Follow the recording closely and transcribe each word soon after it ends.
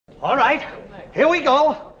All right, here we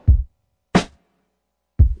go.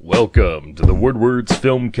 Welcome to the Woodwards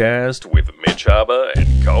Filmcast with Mitch Haba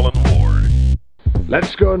and Colin Ward.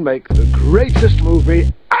 Let's go and make the greatest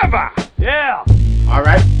movie ever! Yeah. All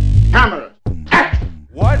right, camera.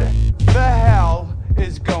 What the hell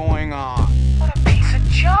is going on? What a piece of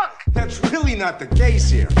junk. That's really not the case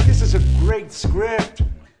here. This is a great script.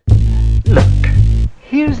 Look,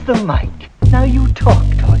 here's the mic. Now you talk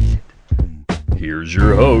towards it. Here's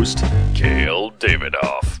your host, Cale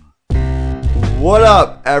Davidoff. What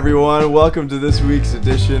up, everyone? Welcome to this week's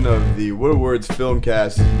edition of the Woodwards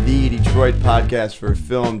Filmcast, the Detroit podcast for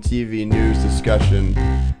film, TV, news, discussion,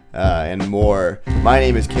 and more. My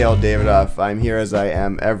name is Cale Davidoff. I'm here as I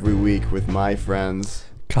am every week with my friends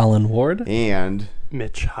Colin Ward and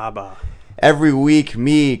Mitch Haba. Every week,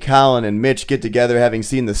 me, Colin, and Mitch get together having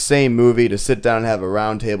seen the same movie to sit down and have a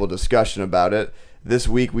roundtable discussion about it. This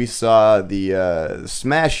week we saw the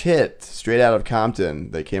smash hit Straight Outta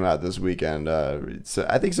Compton that came out this weekend. It's,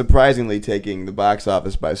 I think, surprisingly taking the box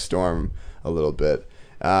office by storm a little bit.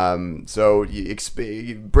 So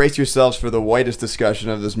you brace yourselves for the whitest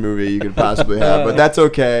discussion of this movie you could possibly have, but that's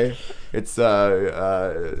okay. It's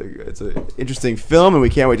an interesting film, and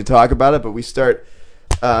we can't wait to talk about it. But we start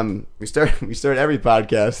every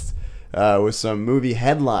podcast with some movie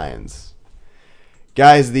headlines.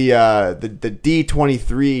 Guys, the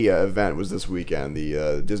D23 event was this weekend,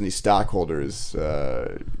 the Disney stockholders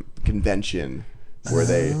convention, where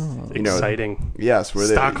they, exciting. Yes, where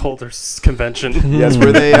stockholders convention. Yes,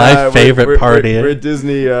 where they my favorite party. Where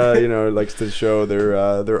Disney, likes to show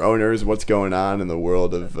their owners what's going on in the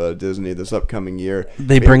world of Disney this upcoming year.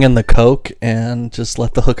 They bring in the Coke and just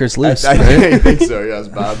let the hookers loose. I think so. Yes,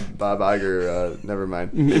 Bob Iger. Never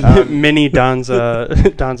mind. Mini Donza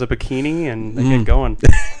bikini and they get going.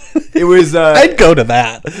 It was. I'd go to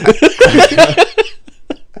that.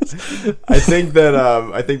 I think that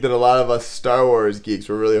a lot of us Star Wars geeks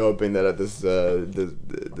were really hoping that at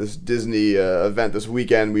this Disney event this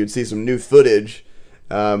weekend we would see some new footage,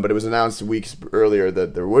 but it was announced weeks earlier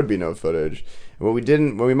that there would be no footage.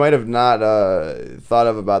 And what we might have not thought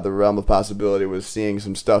of about the realm of possibility was seeing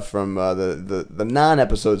some stuff from the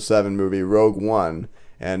non-Episode 7 movie Rogue One,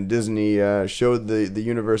 and Disney showed the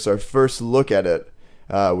universe our first look at it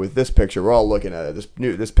with this picture. We're all looking at it.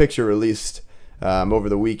 This picture released over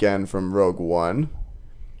the weekend from Rogue One.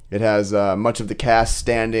 It has much of the cast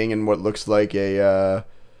standing in what looks like a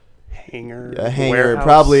hangar, warehouse.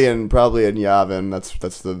 probably in Yavin.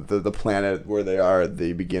 That's the planet where they are at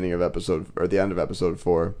the beginning of the end of episode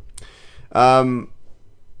 4.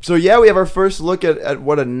 So yeah, we have our first look at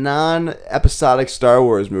what a non-episodic Star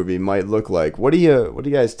Wars movie might look like. What do you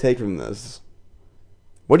guys take from this?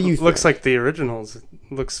 What do you think? Looks like the originals. It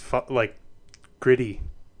looks like gritty,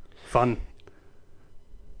 fun.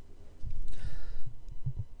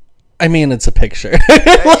 I mean, it's a picture.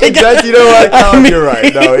 Exactly, you know what, Colin, you're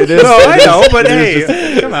right. No, it is. No, I know, but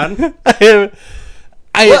hey, come on.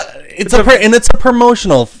 It's a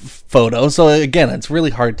promotional photo, so again, it's really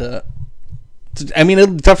hard to. I mean,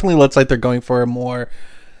 it definitely looks like they're going for a more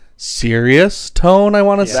serious tone. I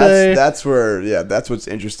want to say that's what's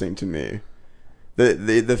interesting to me.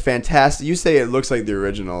 The fantastic. You say it looks like the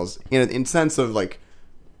originals in sense of like.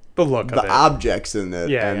 The look of the it. objects in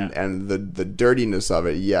it and the dirtiness of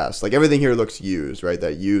it, yes. Like everything here looks used, right?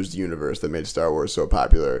 That used universe that made Star Wars so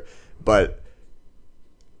popular. But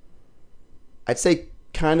I'd say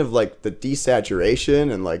kind of like the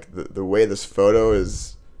desaturation and like the way this photo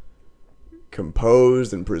is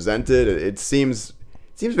composed and presented, it seems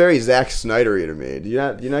very Zack Snydery to me. Do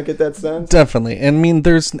you not get that sense? Definitely. I mean,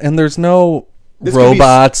 there's no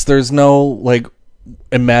robots, there's no like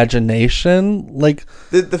imagination, like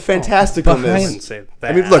the fantasticalness.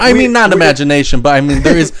 I mean, not imagination, but I mean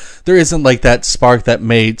there isn't like that spark that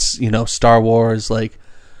made Star Wars like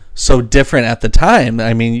so different at the time.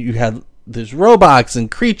 I mean, you had there's robots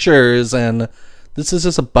and creatures, and this is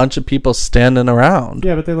just a bunch of people standing around.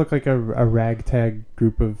 Yeah, but they look like a ragtag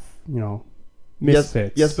group of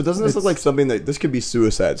misfits. Yes, but doesn't this look like something that this could be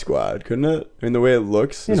Suicide Squad, couldn't it? I mean, the way it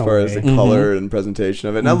looks as far as the color and presentation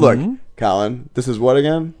of it. Now look, Colin, this is what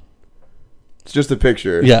again? It's just a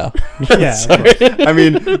picture. Yeah. Yeah. I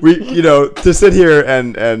mean, we to sit here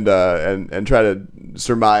and try to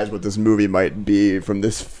surmise what this movie might be from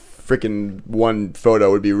this freaking one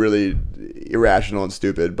photo would be really irrational and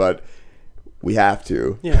stupid, but we have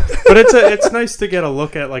to. Yeah, but it's nice to get a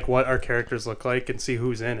look at like what our characters look like and see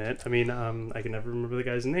who's in it. I mean, I can never remember the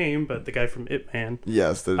guy's name, but the guy from Ip Man.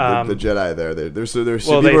 Yes, the Jedi there.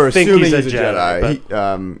 Well, people are assuming he's a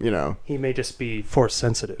Jedi. He may just be force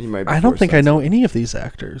sensitive. He might be I don't think I know any of these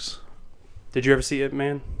actors. Did you ever see Ip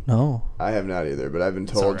Man? No. I have not either, but I've been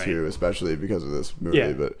told alright. to, especially because of this movie.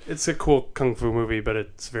 Yeah, But it's a cool kung fu movie, but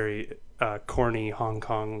it's very corny Hong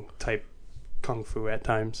Kong type kung fu at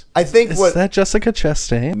times. I think Is that Jessica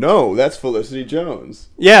Chastain? No, that's Felicity Jones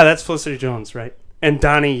Yeah, that's Felicity Jones, right? And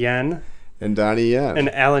Donnie Yen and Donnie Yen. and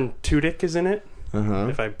Alan Tudyk is in it. Uh-huh.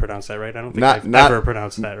 If I pronounced that right, I don't think Not- I've not- ever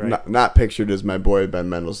pronounced that right. Not pictured as my boy Ben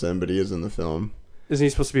Mendelsohn, but he is in the film. Isn't he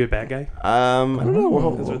supposed to be a bad guy? I don't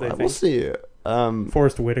know. That's what they We'll think. see.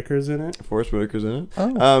 Forrest Whitaker's in it. Forrest Whitaker's in it.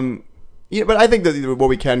 Oh. Yeah, but I think that what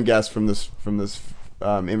we can guess from this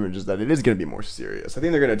image is that it is going to be more serious. I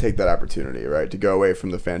think they're going to take that opportunity, right, to go away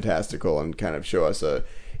from the fantastical and kind of show us a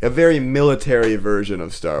very military version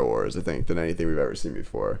of Star Wars, I think, than anything we've ever seen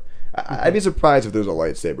before. I'd be surprised if there's a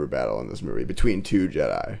lightsaber battle in this movie between two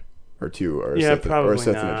Jedi or Yeah, Sith, probably or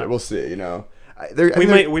Sith and a not. Jedi. We'll see. You know,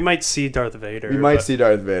 We might see Darth Vader. we might but- see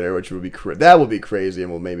Darth Vader, which would be that will be crazy and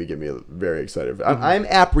will maybe get me very excited. I'm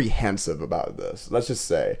apprehensive about this. Let's just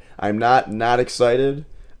say I'm not excited.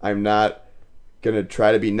 I'm not gonna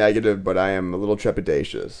try to be negative, but I am a little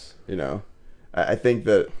trepidatious. You know, I think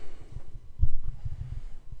that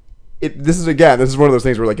this is one of those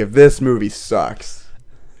things where, like, if this movie sucks,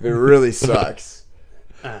 if it really sucks.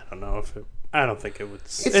 I don't know if it. I don't think it would.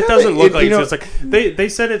 It's It not doesn't like- look like you know- it's like they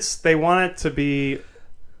said they want it to be.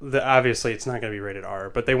 Obviously it's not going to be rated R,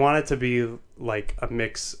 but they want it to be like a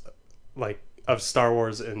mix, like, of Star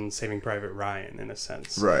Wars and Saving Private Ryan in a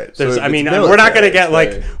sense. Right. There's, So I mean, it's we're not going to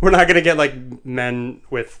military, get right? we're not going to get like men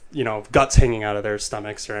with guts hanging out of their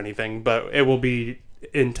stomachs or anything, but it will be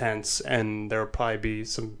intense, and there will probably be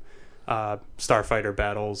some starfighter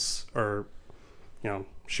battles or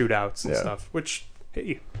shootouts and Yeah. stuff, which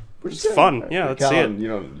hey. Which It's fun. Yeah, let's see Colin,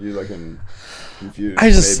 it. You looking confused?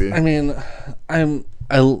 I just, maybe. I mean, I'm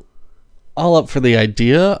all up for the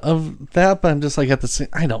idea of that, but I'm just like at the same.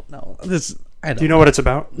 I don't know. Do you know what it's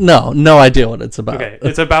about? No idea what it's about. Okay,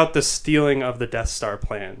 it's about the stealing of the Death Star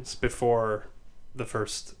plans before the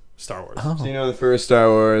first Star Wars. Oh. So you know the first Star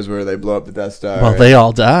Wars where they blow up the Death Star? Well, they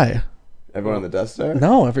all die. Everyone on the Death Star?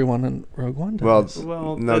 No, everyone in Rogue One dies.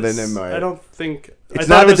 Well, no, they that's- might. I don't think It's I not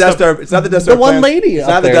thought the it was Death Star. It's not the Death Star. The one plans- lady It's up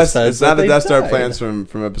not the there Death. says It's not that the they Death Star died. plans from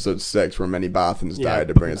Episode 6, where many Bothans Yeah, died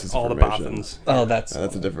to bring us this all the information. Bothans. Oh, that's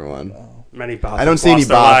That's a different one. Many Bothans. I don't see any lost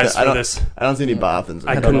their lives Bothans. for this. I don't see any Bothans.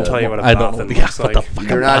 I in couldn't it. tell you what a I don't Bothan know. Yeah, looks what like. the fuck?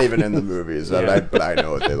 They're not even in the movies, Yeah. but I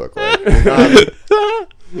know what they look like.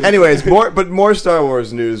 Anyways, more Star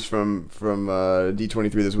Wars news from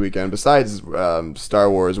D23 this weekend. Besides Star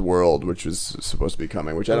Wars World, which was supposed to be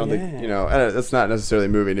coming, which I don't think that's not necessarily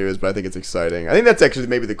movie news, but I think it's exciting. I think that's actually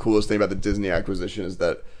maybe the coolest thing about the Disney acquisition is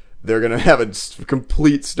that they're gonna have a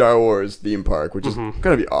complete Star Wars theme park, which is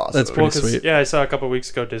gonna be awesome. That's pretty Well, 'cause, sweet. yeah, I saw a couple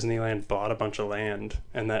weeks ago Disneyland bought a bunch of land,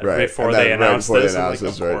 and that Right. before And they then announced before they this, I'm announced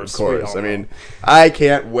like, this, of right, course. of we course. all I mean, know. I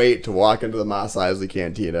can't wait to walk into the Mos Eisley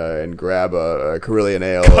Cantina and grab a Carillion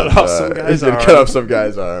Ale Cut off some guy's and arm. cut off some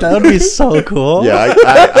guy's arm. That would be so cool. Yeah,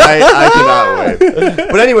 I cannot wait.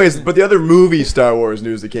 But anyways, the other movie Star Wars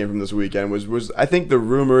news that came from this weekend was I think the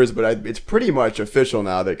rumors, but it's pretty much official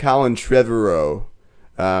now that Colin Trevorrow,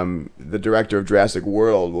 the director of Jurassic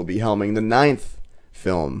World, will be helming the 9th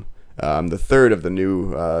film, the third of the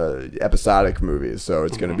new episodic movies. So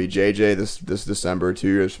it's going to be JJ this December. 2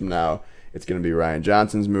 years from now, it's going to be Rian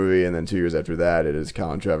Johnson's movie, and then 2 years after that, it is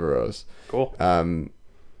Colin Trevorrow's. Cool.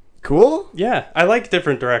 Cool. Yeah, I like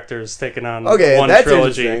different directors taking on Okay, one that's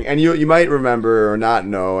trilogy. interesting. And you might remember or not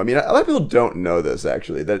know. I mean, a lot of people don't know this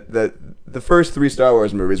actually. That the first 3 Star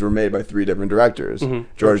Wars movies were made by 3 different directors: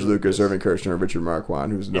 George Lucas, Irvin Kershner, Richard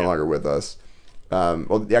Marquand, who's no longer with us.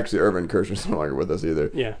 Well, actually, Irvin Kershner's no longer with us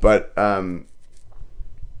either. Yeah. But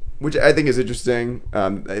which I think is interesting.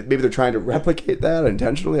 Maybe they're trying to replicate that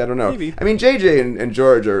intentionally. I don't know. Maybe. I mean, JJ and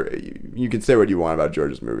George are. You can say what you want about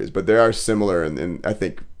George's movies, but they are similar in I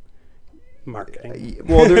think. Marketing.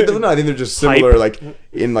 Well, no, I think they're just similar. Hype. Like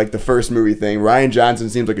in like the first movie thing, Rian Johnson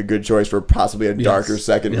seems like a good choice for possibly a darker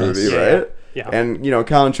second movie, Yeah. right? Yeah. And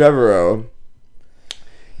Colin Trevorrow.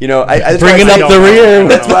 I Bringing that's up why I the say- rear.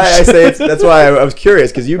 That's why I say that's why I was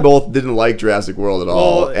curious because you both didn't like Jurassic World at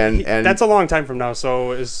all, Well, and that's a long time from now.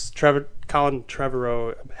 So is Colin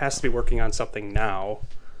Trevorrow has to be working on something now,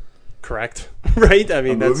 correct? Right? I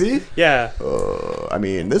mean, that's movie? yeah. I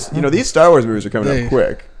mean these Star Wars movies are coming up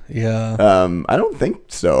quick. Yeah. I don't think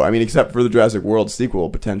so. I mean, except for the Jurassic World sequel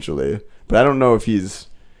potentially, but I don't know if he's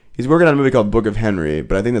working on a movie called Book of Henry.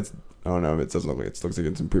 But I think that's I don't know. It doesn't look like it looks like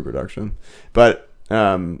it's in pre-production. But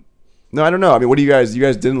no, I don't know. I mean, what do you guys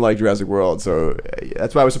didn't like Jurassic World, so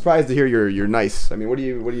that's why I was surprised to hear you're nice. I mean, what do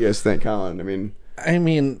you guys think, Colin? I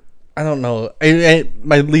mean, I don't know.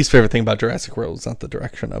 My least favorite thing about Jurassic World is not the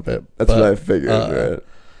direction of it. That's what I figured, right?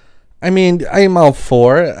 I mean, I am all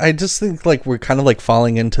for it. I just think like we're kind of like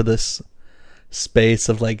falling into this space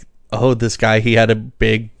of like, oh, this guy, he had a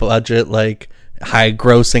big budget, like high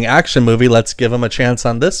grossing action movie. Let's give him a chance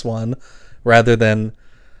on this one, rather than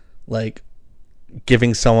like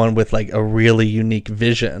giving someone with like a really unique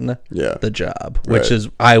vision the job, which is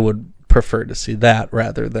I would prefer to see that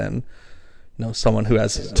rather than someone who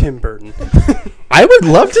has Tim Burton. I would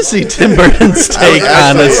love to see Tim Burton's take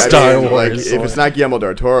on a Star Wars. Like, if it's not Guillermo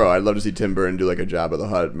del Toro, I'd love to see Tim Burton do like a Jabba the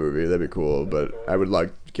Hutt movie. That'd be cool. But I would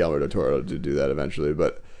like Guillermo del Toro to do that eventually.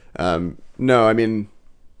 But no, I mean,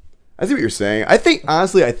 I see what you're saying. I think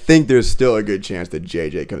there's still a good chance that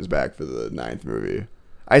JJ comes back for the 9th movie.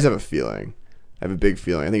 I just have a feeling. I have a big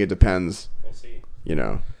feeling. I think it depends. We'll see.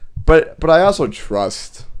 But I also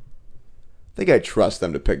trust. I think I trust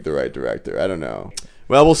them to pick the right director. I don't know.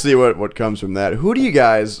 Well, we'll see what comes from that. Who do you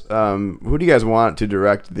guys want to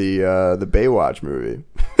direct the Baywatch movie?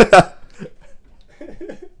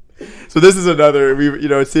 So this is another.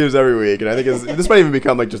 It seems every week, and I think this might even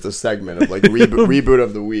become like just a segment of like reboot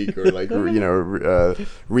of the week or like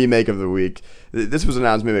remake of the week. This was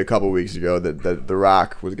announced maybe a couple weeks ago that The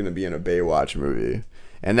Rock was going to be in a Baywatch movie,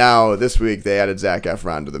 and now this week they added Zac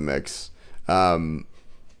Efron to the mix.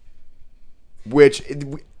 Which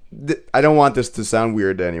I don't want this to sound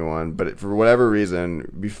weird to anyone, but for whatever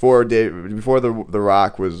reason, before the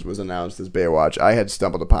Rock was announced as Baywatch, I had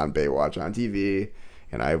stumbled upon Baywatch on TV,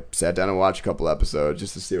 and I sat down and watched a couple episodes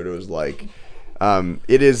just to see what it was like.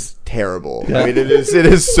 It is terrible. I mean, it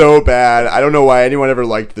is so bad. I don't know why anyone ever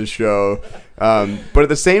liked the show, but at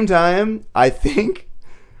the same time, I think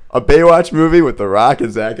a Baywatch movie with The Rock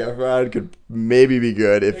and Zac Efron could maybe be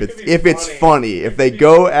good if it's funny. If they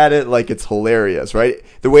go at it like it's hilarious, right?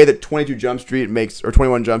 The way that 21 Jump Street,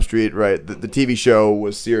 right? The TV show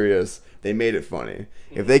was serious. They made it funny.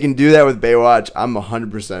 If they can do that with Baywatch, I'm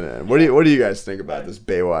 100% in. What do you guys think about this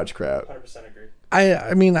Baywatch crap? 100% agree.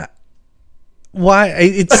 I mean, why?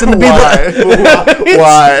 It's gonna be why?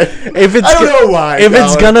 If it's, I don't know why. If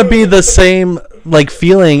it's gonna be the same like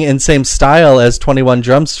feeling and same style as 21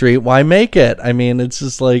 Jump Street, why make it? I mean, it's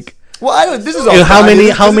just like. Well, this is all how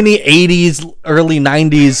many 80s, early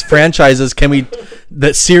 90s franchises can we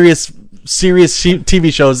that serious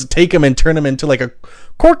TV shows take them and turn them into like a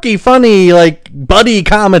quirky, funny, like buddy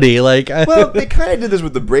comedy? Like, well, they kind of did this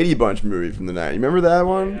with the Brady Bunch movie from the 90s. You remember that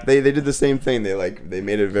one? Yeah. They did the same thing. They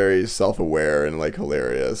made it very self-aware and like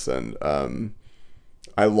hilarious, and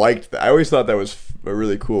I liked that. I always thought that was a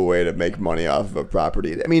really cool way to make money off of a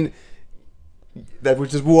property. I mean,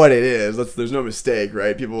 which is what it is. There's no mistake,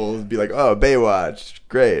 right? People will be like, "Oh, Baywatch,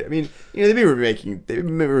 great." I mean, they've been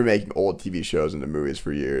remaking old TV shows into movies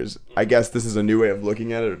for years. I guess this is a new way of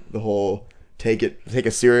looking at it. The whole take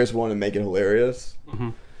a serious one and make it hilarious.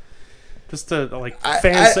 Mm-hmm. Just to like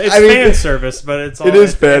fan service, but it's all, it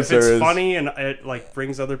is fan service. It's funny and it like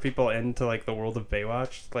brings other people into like the world of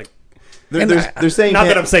Baywatch, like. They're saying not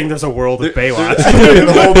that I'm saying there's a world of Baywatch.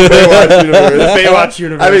 The whole Baywatch universe. The Baywatch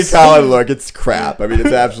universe. I mean, Colin, look, it's crap. I mean,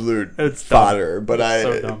 it's absolute it's fodder. Dumb. But I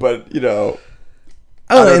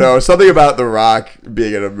Oh, don't know. Something about The Rock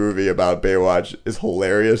being in a movie about Baywatch is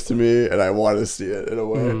hilarious to me, and I want to see it in a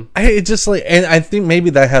way. Mm-hmm. And I think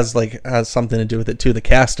maybe that has something to do with it too. The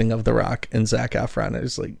casting of The Rock and Zac Efron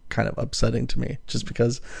is like kind of upsetting to me, just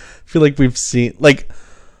because I feel like we've seen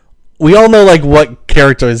we all know like what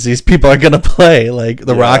characters these people are gonna play. Like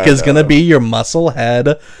The Rock is gonna be your muscle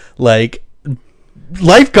head, like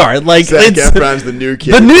lifeguard. Like Zac Efron's the new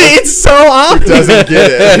kid. It's so obvious. Who doesn't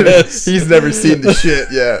get it. He's never seen the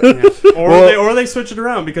shit yet. Yeah. Or they switch it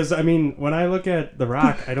around, because I mean, when I look at The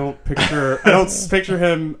Rock, I don't picture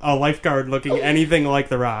him a lifeguard looking anything like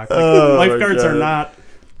The Rock. Like, lifeguards are not.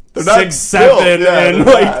 They're 6'7" and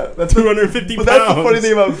like 250 pounds. But that's the funny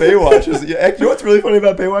thing about Baywatch is, you know what's really funny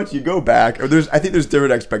about Baywatch? You go back, I think there's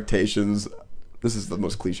different expectations. This is the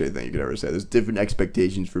most cliche thing you could ever say. There's different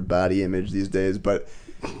expectations for body image these days, but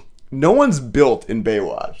no one's built in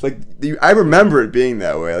Baywatch. Like I remember it being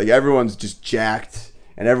that way. Like everyone's just jacked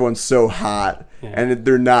and everyone's so hot, and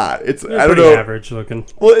they're not. They're I don't know. Average looking.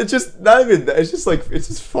 Well, it's just not even. It's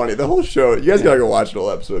just funny. The whole show. You guys gotta go watch an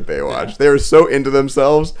whole episode of Baywatch. Yeah. They are so into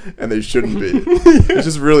themselves, and they shouldn't be. It's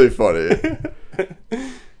just really funny.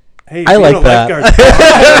 Hey, I like that.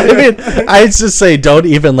 I mean, I just say don't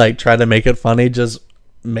even try to make it funny. Just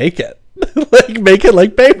make it. Make it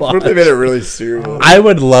like Baywatch. What if they made it really serious? I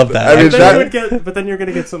would love that. I mean, but then you're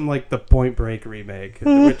gonna get something like the Point Break remake,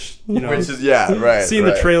 which which is right. Seeing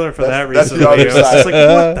the trailer for that that's recently, it's like,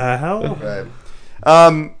 what the hell?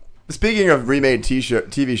 Right. Speaking of remade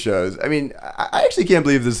TV shows, I mean, I actually can't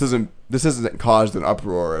believe this hasn't caused an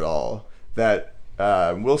uproar at all. That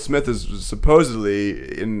Will Smith is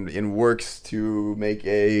supposedly in works to make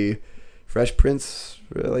a Fresh Prince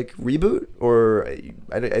like reboot, or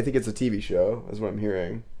I think it's a TV show. Is what I'm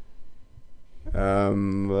hearing.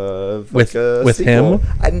 With sequel. him?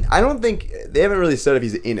 I don't think they haven't really said if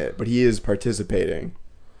he's in it, but he is participating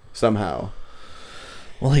somehow.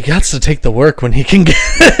 Well, he got to take the work when he can get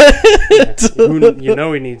it. You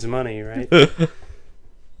know he needs money, right? Do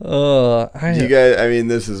you guys? I mean,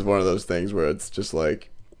 this is one of those things where it's just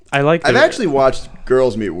like I like. I've actually watched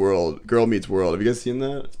Girl Meets World. Have you guys seen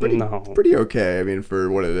that? It's pretty okay. I mean,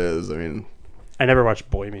 for what it is. I mean, I never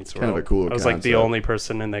watched Boy Meets World. Kind of a cool I was like the concept. only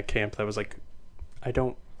person in that camp that was like, I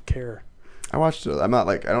don't care. I watched it. I'm not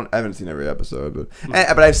like I haven't seen every episode,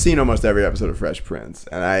 but I've seen almost every episode of Fresh Prince,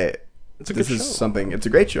 and it's a good show. It's a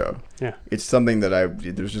great show. Yeah, it's something that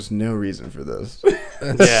there's just no reason for this.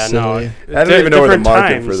 Yeah, no, I don't even know what the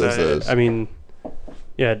market for this is. I mean,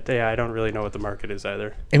 yeah, I don't really know what the market is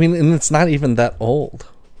either. I mean, and it's not even that old.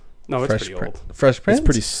 No, it's pretty old. Fresh Prince? It's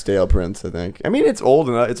pretty stale Prince, I think. I mean, it's old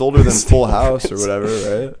enough. It's older than Full House or whatever,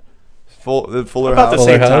 right? Fuller About House. the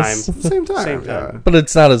same House. time. Same time. Same time. Yeah. But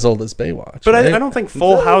it's not as old as Baywatch. But right? I don't think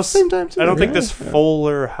Full House. Same time too, I don't think yeah. this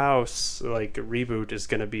Fuller House like reboot is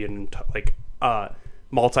going to be an like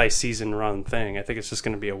multi-season run thing. I think it's just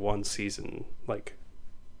going to be a one season like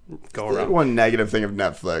go Like around. one negative thing of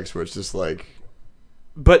Netflix, which just like.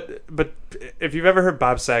 But if you've ever heard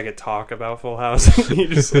Bob Saget talk about Full House, you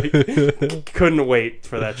just like couldn't wait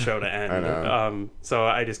for that show to end. I know. So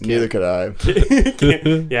I just can't. Neither could I.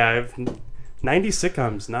 Yeah, I've 90s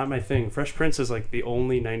sitcoms, not my thing. Fresh Prince is like the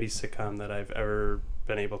only 90s sitcom that I've ever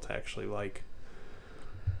been able to actually like,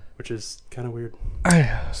 which is kind of weird.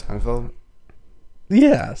 Seinfeld.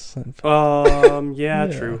 Yes. Yeah,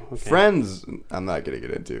 true. Okay. Friends. I'm not gonna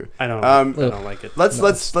get into. I don't like it.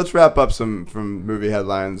 Let's wrap up some from movie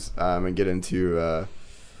headlines and get into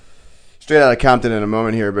Straight Outta Compton in a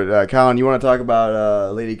moment here. But Colin, you want to talk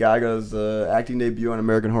about Lady Gaga's acting debut on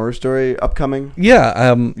American Horror Story upcoming?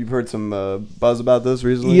 Yeah. You've heard some buzz about this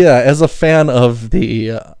recently. Yeah, as a fan of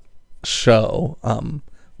the show,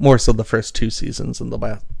 more so the first two seasons and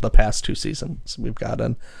the past two seasons we've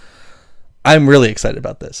gotten, I'm really excited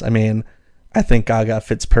about this. I mean, I think Gaga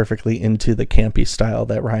fits perfectly into the campy style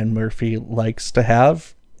that Ryan Murphy likes to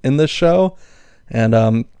have in this show. And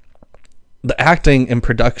the acting and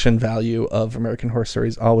production value of American Horror Story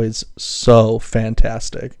is always so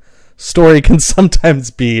fantastic. Story can sometimes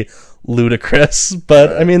be ludicrous,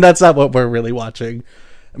 but I mean, that's not what we're really watching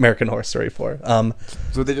American Horror Story for.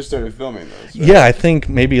 So they just started filming this. Right? Yeah, I think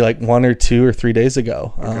maybe like 1 or 2 or 3 days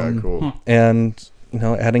ago. Okay, cool. And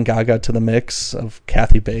adding Gaga to the mix of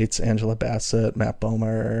Kathy Bates, Angela Bassett, Matt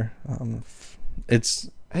Bomer.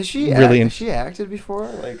 Has she acted before?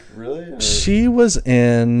 Like really? Or? She was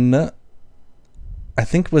in, I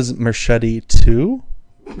think it was Machete 2.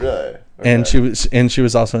 Really? Okay. And she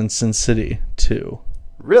was also in Sin City 2.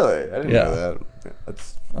 Really? I didn't know that. Yeah,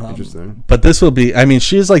 that's interesting. But this will be, I mean,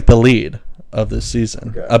 she's like the lead of this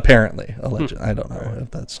season, Okay. apparently. Allegedly. I don't know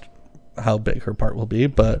if that's how big her part will be,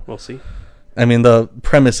 but We'll see. I mean, the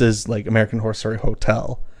premise is like American Horror Story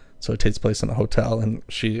Hotel. So it takes place in a hotel, and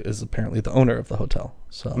she is apparently the owner of the hotel.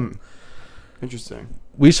 So Interesting.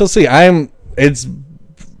 we shall see. It's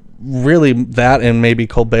really that and maybe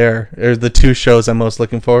Colbert are the two shows I'm most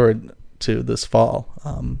looking forward to this fall.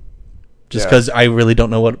 Just because I really don't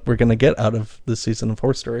know what we're going to get out of this season of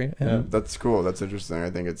Horror Story. And Yeah, that's cool. That's interesting. I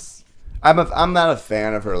think it's. I'm not a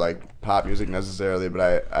fan of her like pop music necessarily,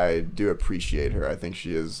 but I do appreciate her. I think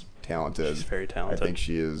she is talented. She's very talented. I think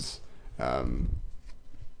she is.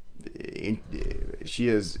 She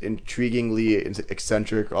is intriguingly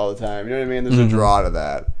eccentric all the time. You know what I mean? There's a draw to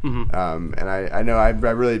that. And I know I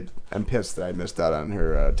really am pissed that I missed out on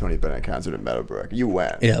her Tony Bennett concert in Meadowbrook. You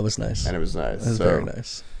went. Yeah, it was nice. And it was nice. It was very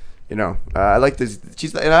nice. I like this.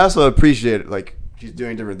 And I also appreciate like she's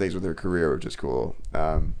doing different things with her career, which is cool.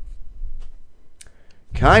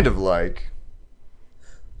 Kind of like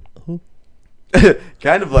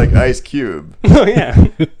Ice Cube. Oh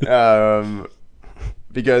yeah.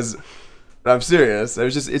 Because I'm serious.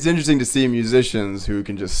 It's interesting to see musicians who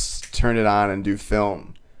can just turn it on and do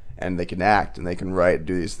film, and they can act and they can write,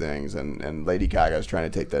 do these things. And Lady Gaga is trying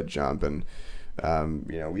to take that jump, and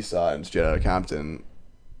we saw it in Straight Outta Compton.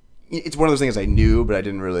 It's one of those things I knew, but I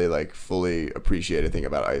didn't really like fully appreciate anything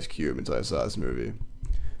about Ice Cube until I saw this movie.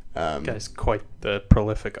 Guy's quite the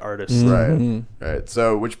prolific artist. Right.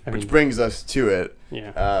 So which brings us to it.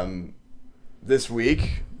 Yeah. This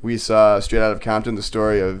week we saw Straight Outta Compton, the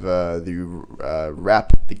story of the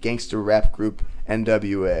the gangster rap group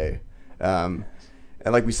NWA.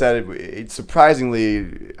 And like we said, it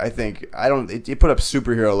surprisingly, I think it put up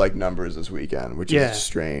superhero-like numbers this weekend, which is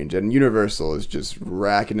strange. And Universal is just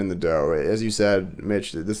racking in the dough, as you said,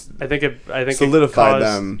 Mitch. I think it solidified caused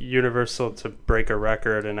them. Universal to break a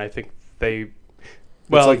record, and I think they.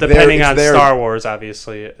 Well, like depending on Star Wars,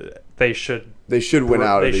 obviously, they should win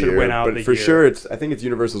out of the year. Win out but the for year. sure, I think it's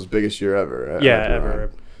Universal's biggest year ever.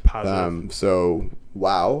 Ever. Positive. So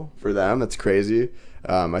wow for them, that's crazy.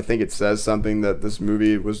 I think it says something that this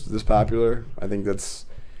movie was this popular. I think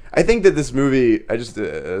that this movie, at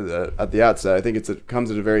the outset, I think it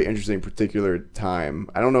comes at a very interesting particular time.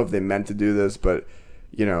 I don't know if they meant to do this, but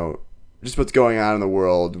just what's going on in the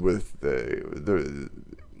world with the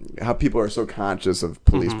how people are so conscious of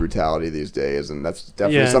police brutality these days, and that's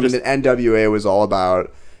definitely something that NWA was all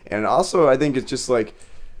about. And also, I think it's just like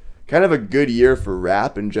kind of a good year for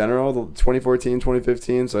rap in general, 2014,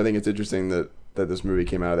 2015. So I think it's interesting that this movie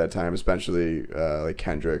came out at that time, especially like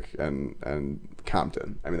Kendrick and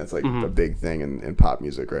Compton. I mean, that's like a big thing in pop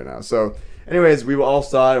music right now. So anyways, we all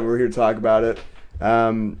saw it and we're here to talk about it.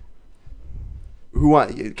 Colin,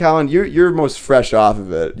 you're most fresh off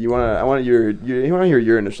of it. You want to hear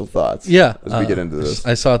your initial thoughts? Yeah, as we get into this.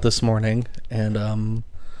 I saw it this morning, and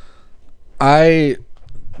I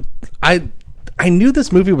knew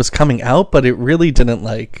this movie was coming out, but it really didn't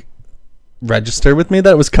like register with me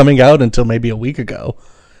that it was coming out until maybe a week ago.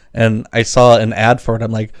 And I saw an ad for it.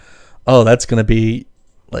 I'm like, oh, that's gonna be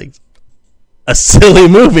like a silly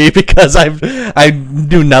movie because I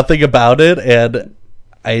knew nothing about it, and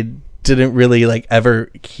I didn't really like ever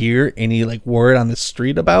hear any like word on the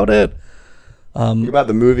street about it. About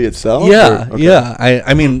the movie itself? Yeah, okay. Yeah.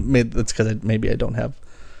 I mean, that's because maybe I don't have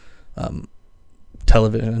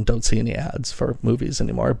television and don't see any ads for movies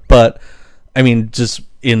anymore. But I mean, just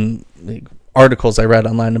in like, articles I read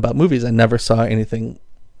online about movies, I never saw anything,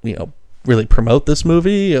 really promote this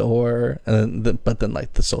movie but then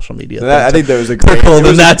like the social media. I think there was a great.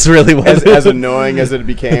 And that's really what as annoying as it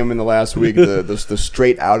became in the last week. The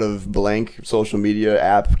straight out of blank social media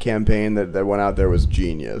app campaign that went out there was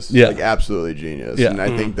genius. Yeah, like absolutely genius. Yeah. And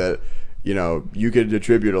I think that you could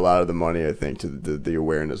attribute a lot of the money, I think, to the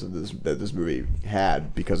awareness of this movie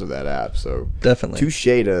had because of that app. So definitely touche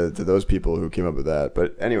to those people who came up with that.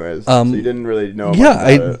 But anyways, so you didn't really know.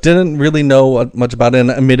 I didn't really know much about it.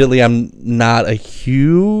 And admittedly, I'm not a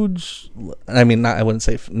huge. I mean, I wouldn't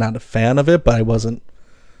say not a fan of it, but I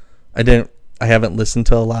haven't listened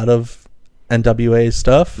to a lot of NWA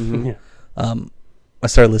stuff. Mm-hmm. Yeah. I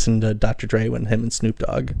started listening to Dr. Dre when him and Snoop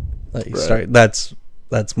Dogg started. That's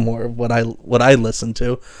more of what I listen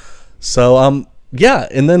to. So yeah,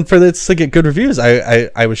 and then for this to get good reviews,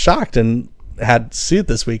 I was shocked and had to see it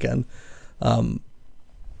this weekend. And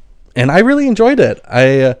I really enjoyed it.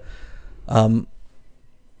 I don't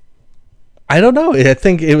know. I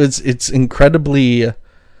think it's incredibly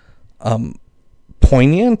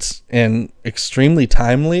poignant and extremely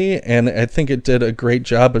timely, and I think it did a great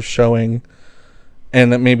job of showing,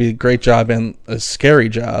 and maybe a great job and a scary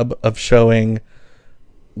job of showing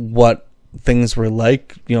what things were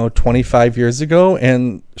like 25 years ago,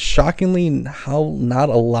 and shockingly how not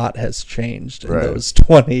a lot has changed in those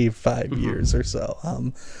 25 years or so.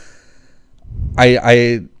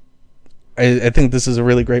 I think this is a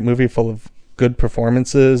really great movie full of good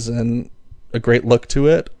performances and a great look to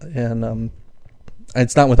it, and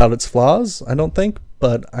it's not without its flaws, I don't think,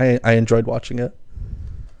 but I enjoyed watching it.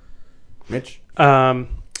 Mitch?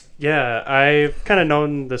 Yeah, I've kind of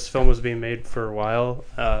known this film was being made for a while.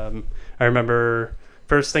 I remember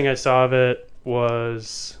first thing I saw of it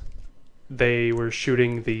was they were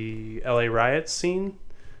shooting the LA riots scene,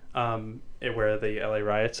 where the LA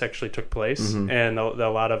riots actually took place, and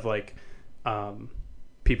a lot of like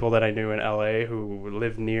people that I knew in LA who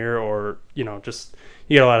lived near, or just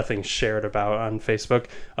you get a lot of things shared about on Facebook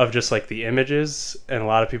of just like the images, and a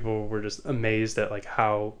lot of people were just amazed at like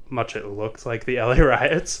how much it looked like the LA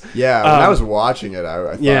riots. Yeah, when I was watching it,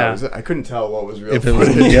 I thought I couldn't tell what was real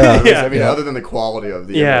footage. I mean, other than the quality of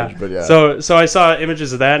the image, but yeah. So I saw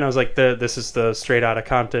images of that, and I was like, this is the Straight Outta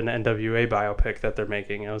Compton NWA biopic that they're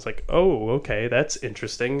making. And I was like, oh, okay, that's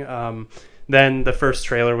interesting. Then the first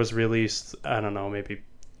trailer was released, I don't know, maybe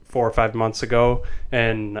 4 or 5 months ago,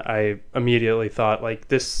 and I immediately thought like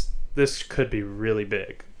this could be really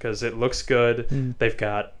big because it looks good. They've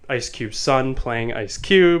got Ice Cube's son playing Ice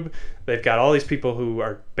Cube. They've got all these people who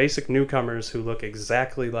are basic newcomers who look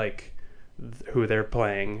exactly like who they're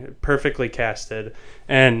playing, perfectly casted.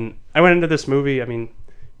 And I went into this movie, I mean,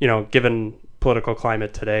 given political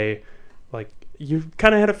climate today, like you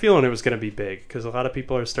kind of had a feeling it was going to be big because a lot of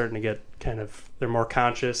people are starting to get they're more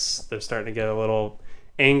conscious. They're starting to get a little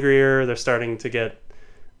angrier. They're starting to get,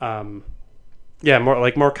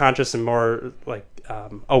 more conscious and more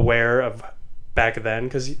aware of back then.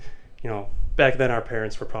 Because, back then our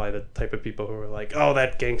parents were probably the type of people who were like, oh,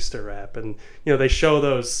 that gangster rap. And, they show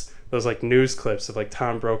those like news clips of like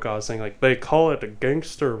Tom Brokaw saying like, they call it a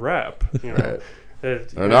gangster rap, Right.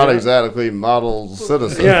 They're not exactly model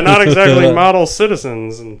citizens. Yeah, not exactly model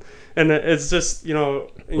citizens, and it's just when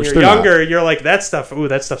you're younger, you're like that stuff. Ooh,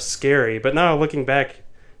 that stuff's scary. But now looking back,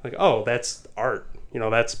 like that's art.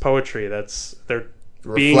 That's poetry. They're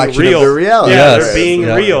being Reflection real. Of their reality. Yeah, Yes. they're being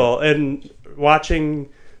Yeah. real. And watching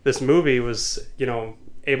this movie was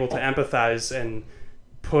able to empathize and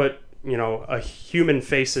put a human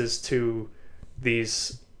faces to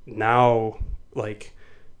these now like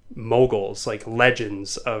moguls, like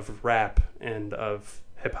legends of rap and of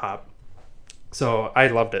hip hop. So I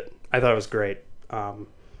loved it. I thought it was great.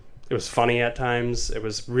 It was funny at times. It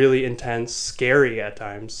was really intense, scary at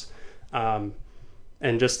times, and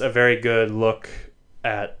just a very good look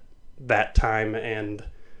at that time and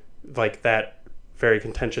like that very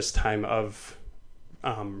contentious time of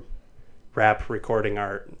rap recording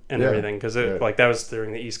art and everything, because like that was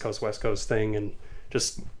during the East Coast West Coast thing and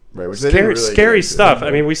just Right, which they didn't really scary get to. stuff.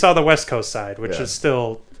 I mean, we saw the West Coast side, which is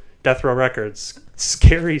still Death Row Records.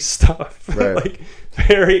 Scary stuff, Right. like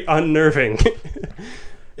very unnerving.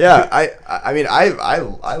 Yeah, I mean,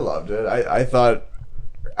 I loved it.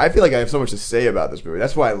 I feel like I have so much to say about this movie.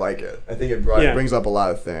 That's why I like it. I think it brings up a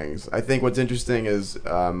lot of things. I think what's interesting is,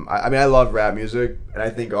 I love rap music, and I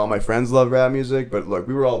think all my friends love rap music. But look,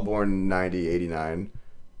 we were all born in 90, 89,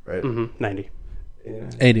 right? 90.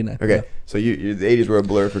 89. Okay, Yeah. so you the 80s were a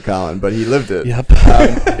blur for Colin, but he lived it. Yep.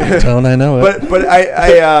 Don't I know it? But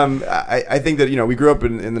I think that we grew up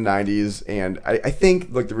in the 90s, and I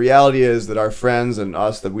think the reality is that our friends and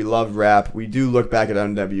us that we love rap, we do look back at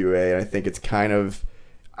NWA, and I think it's kind of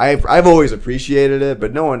I've always appreciated it,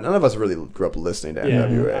 but none of us really grew up listening to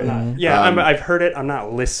NWA. I've heard it. I'm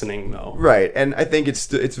not listening though. Right, and I think it's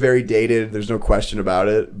very dated. There's no question about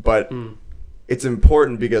it, but it's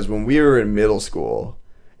important because when we were in middle school,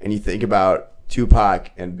 and you think about Tupac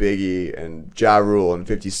and Biggie and Ja Rule and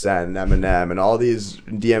 50 Cent and Eminem and all these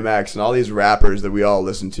DMX and all these rappers that we all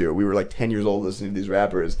listened to, we were like 10 years old listening to these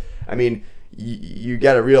rappers. I mean, you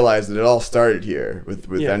got to realize that it all started here with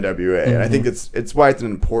NWA, and I think it's why it's an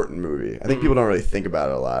important movie. I think people don't really think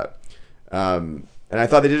about it a lot, and I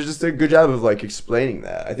thought they did just a good job of like explaining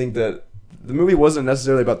that. I think that the movie wasn't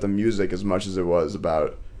necessarily about the music as much as it was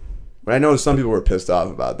about. But I know some people were pissed off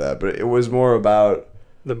about that, but it was more about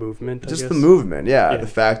the movement. Just the movement, yeah. The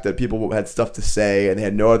fact that people had stuff to say and they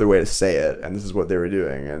had no other way to say it, and this is what they were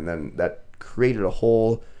doing, and then that created a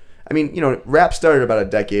whole. I mean, rap started about a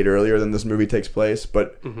decade earlier than this movie takes place,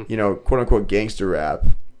 but quote unquote gangster rap,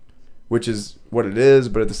 which is what it is,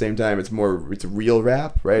 but at the same time, it's real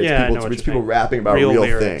rap, right? Yeah, it's people rapping about real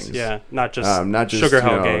things. Yeah, not just Sugar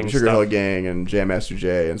Hill Gang and Jam Master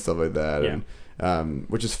Jay and stuff like that. Yeah. And,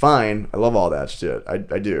 which is fine. I love all that shit. I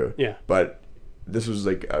do. Yeah. But this was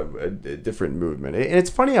like a different movement, and it's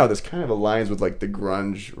funny how this kind of aligns with like the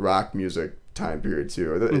grunge rock music time period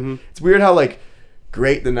too. It's weird how like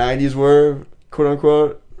great the 90s were, quote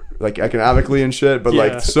unquote, like economically and shit, but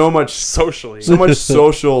like so much social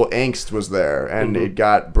angst was there, and it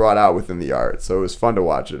got brought out within the art, so it was fun to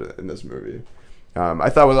watch it in this movie. I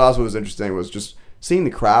thought what also was interesting was just seeing the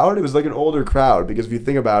crowd. It was like an older crowd, because if you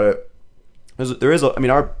think about it,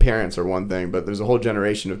 our parents are one thing, but there's a whole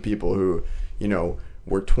generation of people who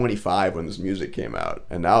were 25 when this music came out,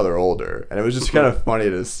 and now they're older, and it was just kind of funny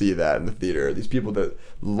to see that in the theater. These people that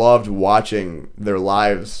loved watching their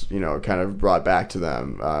lives, kind of brought back to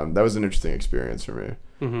them. That was an interesting experience for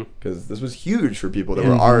me, because this was huge for people that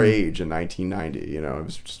were our age in 1990. It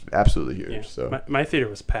was just absolutely huge. Yeah. So my theater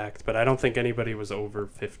was packed, but I don't think anybody was over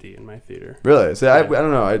 50 in my theater. Really? So I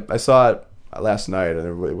don't know. I saw it last night, and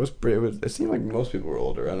it seemed like most people were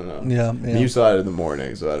older. I don't know. Yeah. And you saw it in the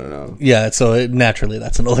morning, so I don't know. Yeah, so naturally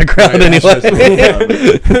that's an older crowd anyway.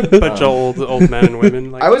 Bunch of old men and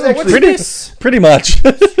women. Like, I was actually pretty much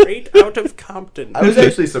straight out of Compton. I was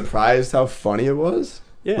actually surprised how funny it was.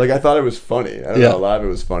 Yeah. Like I thought it was funny. I don't know, a lot of it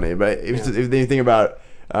was funny, but if you think about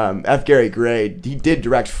F. Gary Gray, he did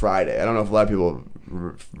direct Friday. I don't know if a lot of people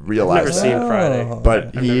realize I've never seen Friday,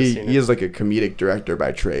 but he is like a comedic director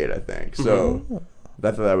by trade, I think. So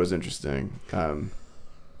I thought that was interesting.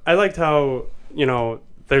 I liked how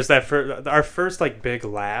there's that our first like big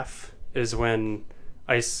laugh is when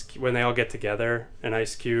they all get together, and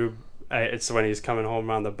Ice Cube, it's when he's coming home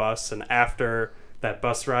on the bus, and after that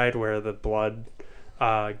bus ride where the blood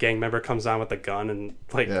gang member comes on with a gun and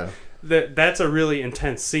like Yeah. that's a really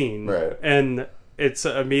intense scene, Right. And it's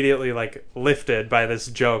immediately like lifted by this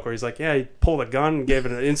joke where he's like, yeah, he pulled a gun and gave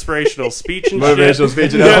it an inspirational speech and Motivational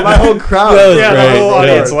shit. speech. And my whole crowd. Yeah, great. the whole Yeah.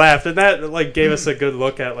 audience laughed, and that like gave us a good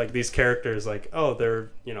look at like these characters. Like, oh, they're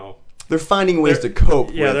They're finding ways to they're-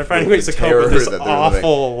 cope. yeah, with, they're finding with ways the to cope terror with this that they're living.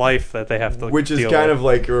 awful life that they have to, Which is deal kind with. of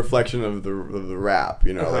like a reflection of the rap,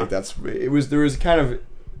 you know, Uh-huh. like there was kind of,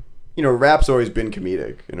 you know, rap's always been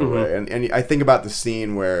comedic in a Mm-hmm. way, and I think about the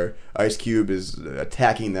scene where Ice Cube is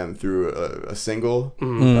attacking them through a single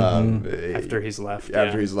after he's left.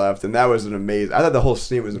 after yeah. he's left, and that was an amazing. I thought the whole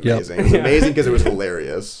scene was Yep. amazing. It was amazing because it was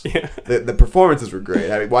hilarious. Yeah. The performances were great.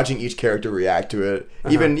 I mean, watching each character react to it,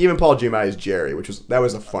 Uh-huh. even Paul Giamatti's Jerry, that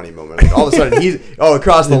was a funny moment. Like, all of a sudden he's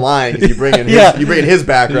across the line because you bring in Yeah. his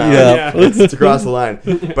background. Yeah. It's across the line.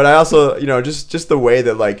 But I also, you know, just the way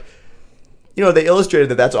that like, you know, they illustrated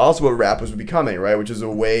that that's also what rap was becoming, right? Which is a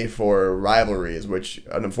way for rivalries, which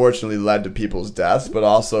unfortunately led to people's deaths, but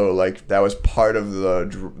also like that was part of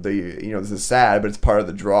the you know, this is sad, but it's part of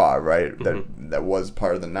the draw, right? That was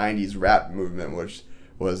part of the '90s rap movement, which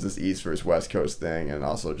was this East versus West Coast thing, and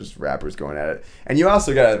also just rappers going at it. And you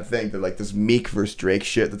also gotta think that like this Meek versus Drake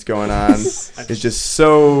shit that's going on is just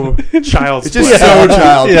so Child's it's just play. so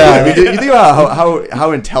childish. Yeah. I mean, you think about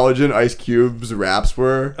how intelligent Ice Cube's raps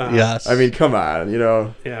were. Yes. I mean, come on, you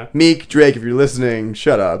know. Yeah. Meek, Drake, if you're listening,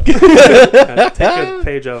 shut up. Take a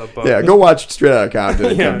page out of the book. Yeah, go watch Straight Outta Compton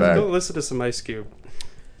and Yeah, come back. go listen to some Ice Cube.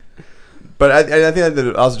 But I think that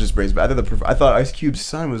it also just brings back. I thought Ice Cube's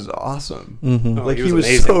son was awesome. Mm-hmm. Oh, Like he he was was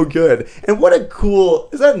amazing. so good. And what a cool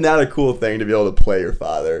is that not a cool thing to be able to play your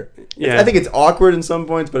father? Yeah. I think it's awkward in some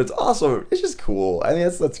points, but it's just cool. I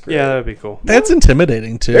think that's great. Yeah, that'd be cool. That's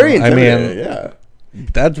intimidating too. Very intimidating. I mean, yeah.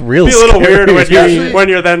 that's real. It'd be a little scary. weird when Especially- when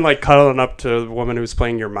you're then like cuddling up to the woman who's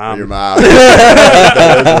playing your mom. Your mom.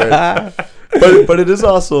 That is weird. But it is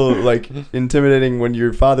also like intimidating when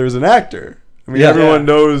your father is an actor. I mean, Yeah. everyone Yeah.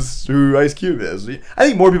 knows who Ice Cube is. I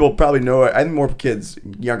think more people probably know. I think more kids,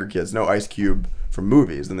 younger kids, know Ice Cube from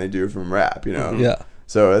movies than they do from rap. You know. Yeah.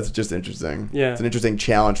 So that's just interesting. Yeah. It's an interesting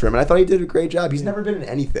challenge for him, and I thought he did a great job. He's never been in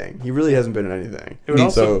anything. He really hasn't been in anything. It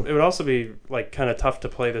would So- also be like kind of tough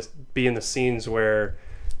to be in the scenes where,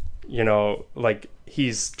 you know, like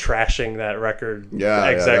he's trashing that record. Yeah, yeah,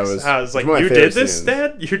 that execs. was- I was like, one of my you favorite did this, scenes."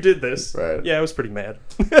 Dad? You did this? Right. Yeah, I was pretty mad.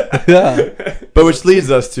 Yeah. But which leads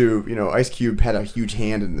us to, you know, Ice Cube had a huge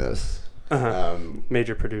hand in this. Uh-huh.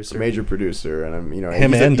 Major producer. Major producer, and I'm, you know,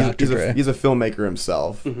 Him he's and a, Dr. Dre. He's a filmmaker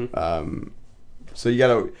himself. Mm-hmm. So you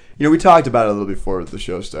gotta, you know, we talked about it a little before the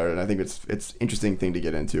show started, and I think it's interesting thing to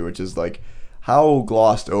get into, which is like how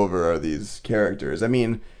glossed over are these characters? I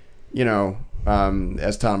mean, you know,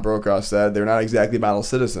 as Tom Brokaw said, they're not exactly model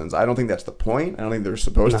citizens. I don't think that's the point. I don't think they're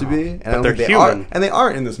supposed to No, be, and I but don't they're think they are, human. and they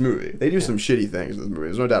aren't in this movie. They do some shitty things in this movie.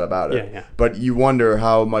 There's no doubt about it. Yeah, yeah. But you wonder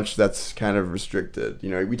how much that's kind of restricted. You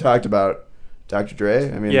know, we talked about Dr.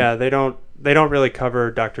 Dre. I mean, Yeah, they don't really cover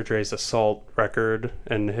Dr. Dre's assault record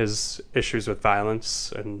and his issues with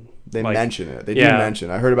violence, and they like, mention it. They do yeah. mention.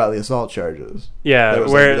 I heard about the assault charges. Yeah, That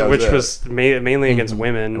was- where that was which it. was mainly against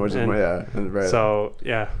women. Which is, and yeah, right. So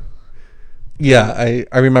yeah, Yeah,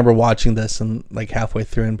 I remember watching this and like halfway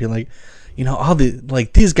through and being like, you know, all the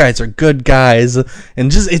like these guys are good guys, and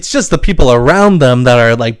it's just the people around them that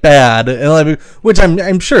are like bad, and like, which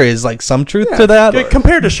I'm sure is like some truth to that. Yeah,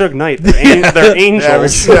 compared to Suge Knight, they're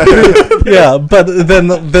angels. Yeah, but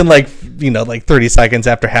then like, you know, like 30 seconds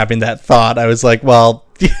after having that thought, I was like, well,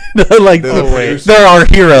 you know, like there are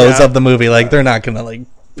heroes Yeah. of the movie, like they're not gonna like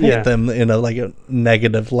paint Yeah. them in a like a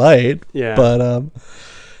negative light. Yeah. But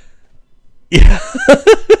yeah.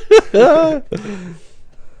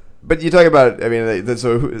 But you talk about, I mean,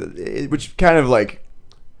 which kind of like,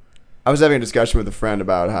 I was having a discussion with a friend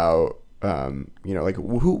about how, you know, like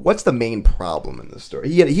what's the main problem in this story?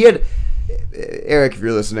 He had Eric, if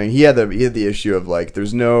you're listening, he had the issue of like,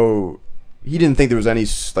 he didn't think there was any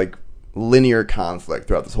like linear conflict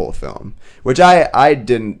throughout this whole film, which I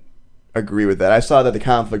didn't agree with that. I saw that the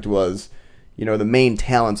conflict was, you know, the main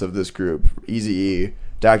talents of this group, Eazy-E,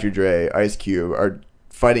 Dr. Dre, Ice Cube, are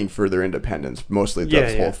fighting for their independence mostly throughout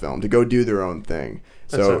this whole film, to go do their own thing.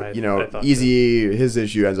 That's So, what I you know, thought, Eazy-E, his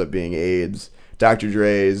issue ends up being AIDS. Dr.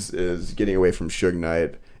 Dre's is getting away from Suge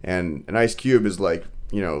Knight. And Ice Cube is like,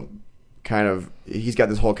 you know, kind of, he's got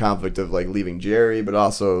this whole conflict of like leaving Jerry, but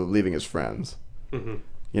also leaving his friends. Mm-hmm.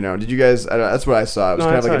 You know, did you guys, that's what I saw. It was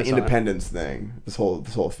No, kind of that's like what an I saw. independence thing, this whole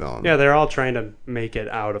film. Yeah, they're all trying to make it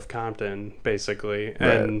out of Compton, basically,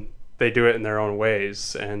 and they do it in their own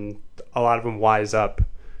ways, and a lot of them wise up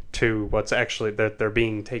to what's actually that they're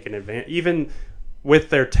being taken advantage. Even with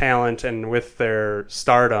their talent and with their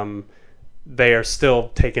stardom, they are still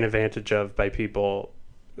taken advantage of by people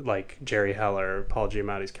like Jerry Heller, Paul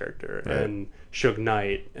Giamatti's character, Right. and Suge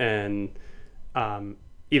Knight, and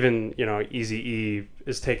even, you know, Eazy-E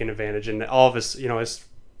is taken advantage, and all of his, you know, his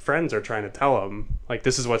friends are trying to tell him, like,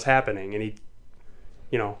 this is what's happening, and he,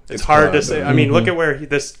 you know, it's hard to say. I mean, look at where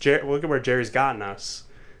look at where Jerry's gotten us.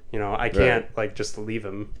 You know, I can't like just leave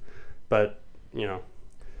him, but you know.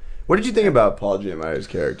 What did you think about Paul Giamatti's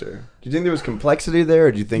character? Do you think there was complexity there,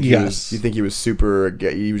 or do you think he was? Do you think he was super?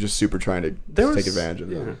 He was just super trying to take advantage of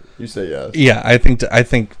them. You say yes. Yeah, I think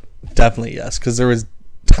definitely yes, because there was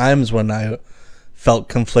times when I felt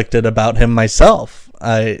conflicted about him myself.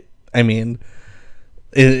 I mean,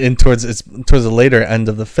 towards the later end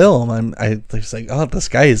of the film, I was like, oh, this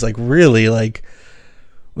guy is like really like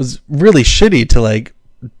was really shitty to like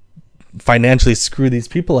financially screw these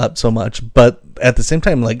people up so much, but at the same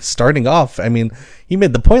time, like starting off, I mean, he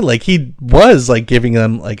made the point like he was like giving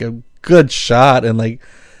them like a good shot and like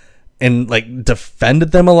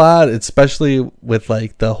defended them a lot, especially with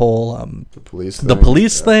like the whole the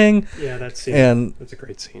police thing. Yeah, that scene. And that's a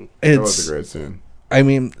great scene. That was a great scene. I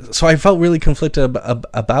mean, so I felt really conflicted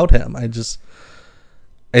about him. I think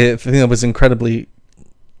it was incredibly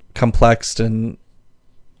complex and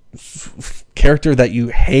character that you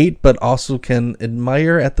hate but also can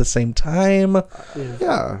admire at the same time.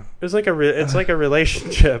 Yeah. It's like it's like a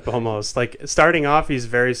relationship almost. Like starting off, he's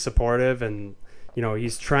very supportive, and you know,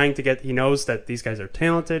 he's trying to he knows that these guys are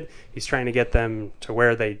talented. He's trying to get them to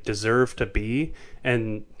where they deserve to be,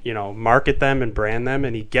 and you know, market them and brand them,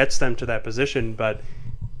 and he gets them to that position. But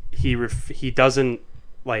he doesn't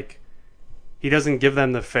give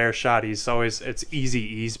them the fair shot. It's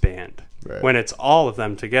Eazy-E's band. Right. When it's all of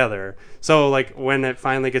them together. So like when it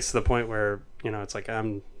finally gets to the point where, you know, it's like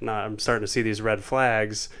I'm starting to see these red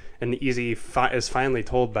flags, and Eazy is finally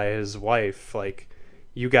told by his wife, like,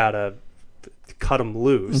 you gotta cut him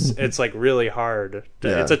loose. It's like really hard.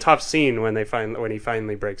 It's a tough scene when he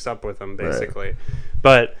finally breaks up with him, basically. Right.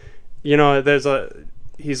 But you know,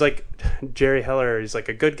 he's like Jerry Heller. He's like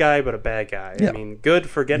a good guy but a bad guy. I mean, good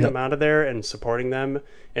for getting them out of there and supporting them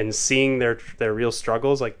and seeing their real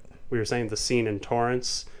struggles. Like we were saying, the scene in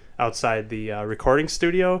Torrance outside the recording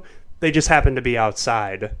studio, they just happened to be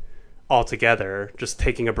outside all together, just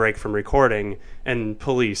taking a break from recording, and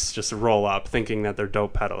police just roll up thinking that they're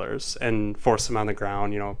dope peddlers and force them on the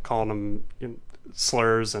ground, you know, calling them, you know,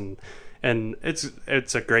 slurs, and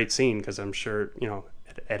it's a great scene because I'm sure, you know,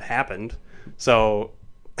 it happened. So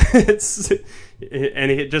just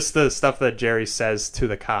the stuff that Jerry says to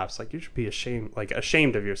the cops, like, you should be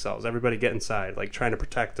ashamed of yourselves. Everybody get inside, like trying to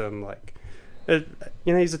protect him. Like, you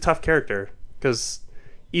know, he's a tough character because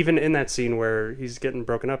even in that scene where he's getting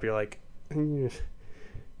broken up, you're like,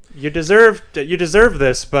 you deserve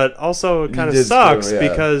this, but also it kind of sucks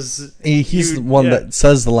because he's the one that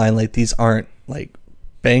says the line like, these aren't like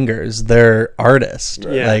bangers, they're artists.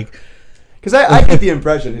 Right. Like, because I get the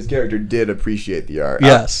impression his character did appreciate the art.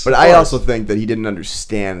 Yes. But I also think that he didn't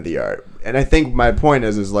understand the art. And I think my point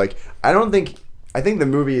is like, I think the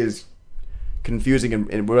movie is confusing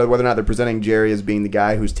in whether or not they're presenting Jerry as being the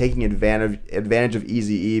guy who's taking advantage of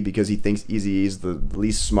Eazy-E because he thinks Eazy-E is the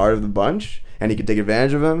least smart of the bunch and he can take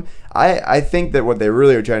advantage of him. I think that what they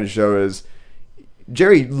really are trying to show is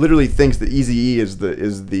Jerry literally thinks that Eazy-E is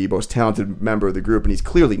the most talented member of the group, and he's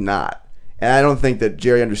clearly not. And I don't think that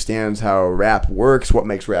Jerry understands how rap works, what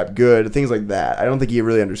makes rap good, things like that. I don't think he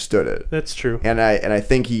really understood it. That's true. And I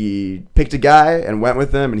think he picked a guy and went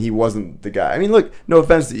with him, and he wasn't the guy. I mean, look, no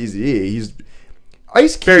offense to Eazy-E, he's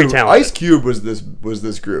Ice Cube. Very talented. Ice Cube was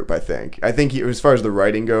this group. I think he, as far as the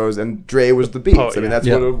writing goes, and Dre was the beats. I mean, that's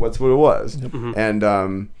what it was. Mm-hmm.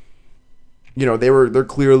 And you know, they're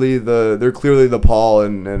clearly the Paul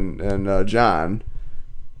and John.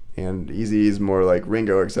 And Eazy is more like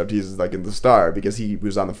Ringo, except he's like in the Star because he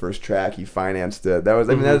was on the first track. He financed it. That was,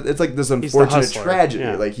 I mean, it's like this unfortunate tragedy.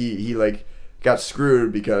 Yeah. Like he like got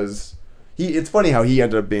screwed because it's funny how he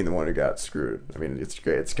ended up being the one who got screwed. I mean, it's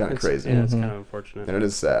great. It's kind of crazy. Yeah, it's kind of unfortunate, and it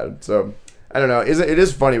is sad. So I don't know. It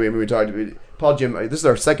is funny when we talked about Paul Giamatti. This is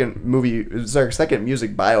our second movie. This is our second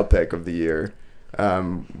music biopic of the year.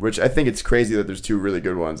 Which I think it's crazy that there's two really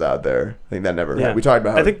good ones out there. I think that never happened. We talked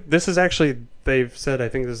about I think this is actually, they've said, I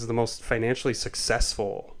think this is the most financially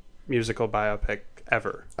successful musical biopic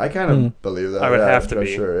ever. I kind of believe that. I would have to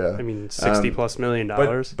be. Sure, yeah. I mean, $60+ million.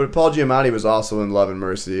 But Paul Giamatti was also in Love and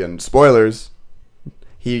Mercy, and spoilers,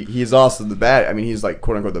 he's also the bad. I mean, he's like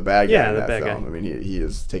quote unquote the bad guy in the that bad film. guy. I mean, he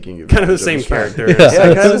is taking Kind of the advantage same his friend. character.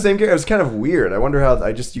 Yeah, kind of the same character. It was kind of weird. I wonder how.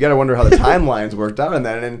 You got to wonder how the timelines worked out in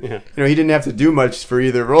that. And he didn't have to do much for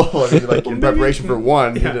either role. I mean, like in preparation for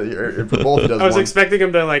one, or for both, he does I was one. expecting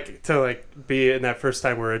him to be in that first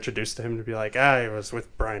time we're introduced to him to be like, I was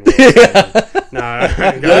with Brian Wilson. Nah, I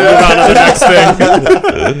gotta move on to the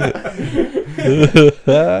next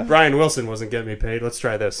thing. Brian Wilson wasn't getting me paid. Let's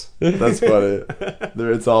try this. That's funny.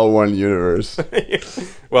 It's all one universe.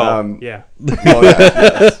 Well, yeah. Well,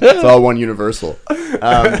 yes. It's all one universal.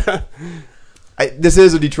 This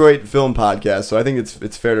is a Detroit film podcast, so I think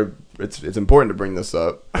it's fair to it's important to bring this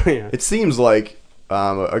up. Yeah. It seems like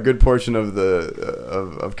a good portion of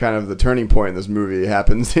of kind of the turning point in this movie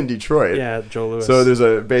happens in Detroit. Yeah, Joe Louis. So there's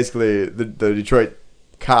basically the Detroit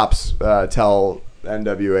cops tell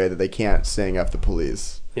NWA that they can't sing "F the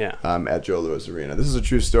Police." Yeah. At Joe Louis Arena. This is a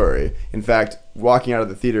true story. In fact, walking out of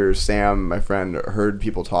the theater, Sam, my friend, heard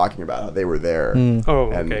people talking about how they were there.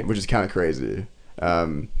 Oh, okay. Which is kind of crazy.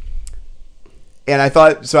 And I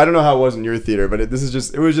thought, so I don't know how it was in your theater, but it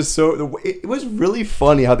was really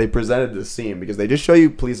funny how they presented this scene, because they just show you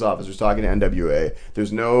police officers talking to NWA.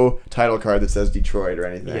 There's no title card that says Detroit or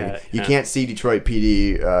anything. Yeah, you can't see Detroit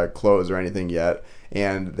PD clothes or anything yet.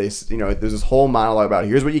 And there's this whole monologue about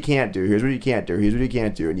here's what you can't do, here's what you can't do, here's what you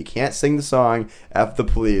can't do, and you can't sing the song "F the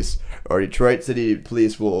Police" or Detroit City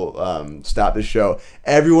Police will stop the show.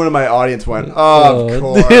 Everyone in my audience went, "Oh, of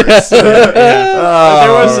course." Come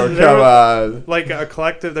on. Like a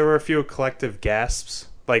collective. There were a few collective gasps.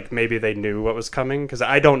 Like maybe they knew what was coming, because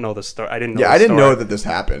I don't know the story. I didn't know. Yeah, I didn't know that this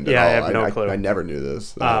happened. Yeah, at all. I have no clue. I never knew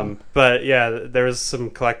this. But yeah, there was some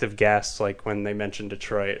collective gasps like when they mentioned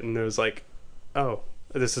Detroit, and it was like, oh,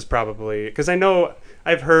 this is probably because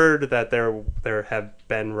I've heard that there have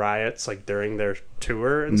been riots like during their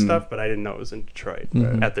tour and stuff, but I didn't know it was in Detroit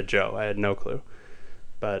at the Joe. I had no clue,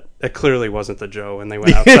 but it clearly wasn't the Joe when they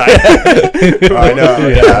went outside. I know.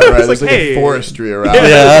 Yeah, right. There's like hey, a forestry around.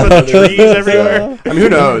 Yeah, the trees everywhere. I mean, who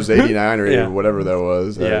knows? 89 or whatever that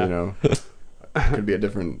was. Yeah. Could be a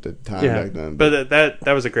different time back then. But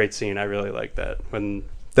that was a great scene. I really liked that when.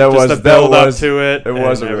 That just was the build that up was, to it. It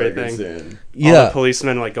was a and really everything. good scene. All the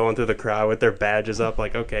policemen like going through the crowd with their badges up,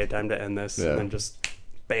 like, okay, time to end this, and then just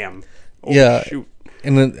bam. Oh, shoot.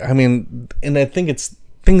 And then, I think it's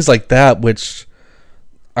things like that which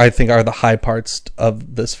I think are the high parts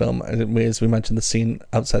of this film. As we mentioned, the scene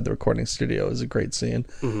outside the recording studio is a great scene.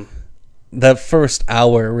 Mm-hmm. That first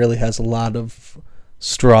hour really has a lot of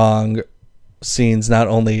strong scenes, not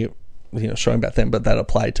only showing back then, but that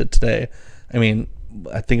apply to today. I mean,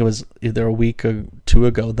 I think it was either a week or two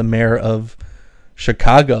ago, the mayor of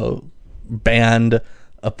Chicago banned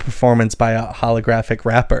a performance by a holographic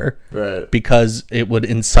rapper because it would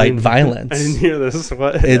incite violence. I didn't hear this.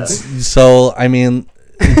 What? So, I mean,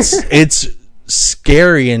 it's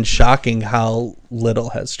scary and shocking how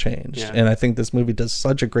little has changed. Yeah. And I think this movie does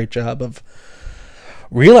such a great job of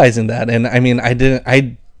realizing that. And I mean,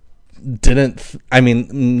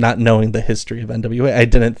 not knowing the history of NWA, I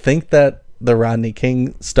didn't think that the Rodney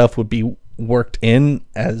King stuff would be worked in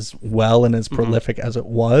as well and as prolific as it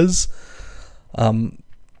was. That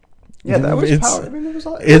was powerful. I mean,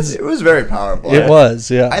 it was very powerful. It was,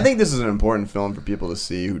 yeah. I think this is an important film for people to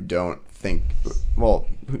see who don't think. Well,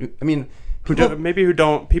 people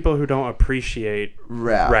who don't appreciate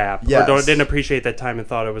rap yes. or didn't appreciate that time and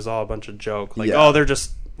thought it was all a bunch of joke. Like, they're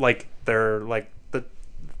just like the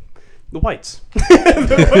whites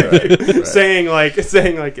right. saying like,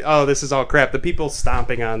 oh, this is all crap. The people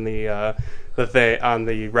stomping on the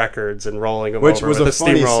records and rolling them over, which was with a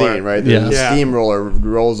funny steamroller. Scene, right? The steamroller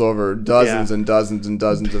rolls over dozens and dozens and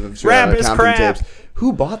dozens of rap is crap. Tapes.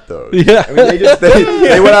 Who bought those? Yeah, I mean,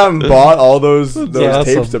 they went out and bought all those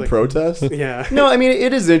tapes to protest. Yeah, no, I mean,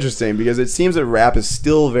 it is interesting because it seems that rap is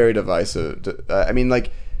still very divisive. I mean,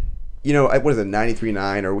 like, what is it,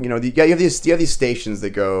 93.9 or you have these stations that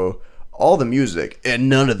go all the music and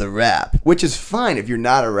none of the rap, which is fine if you're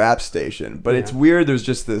not a rap station, but it's weird. There's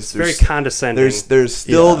just this very condescending. There's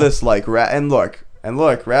still this like rap, and look,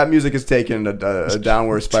 rap music has taken a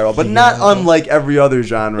downward spiral, but not unlike every other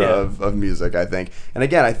genre of music, I think. And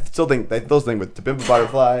again, I still think with To Pimp a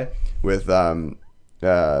Butterfly, with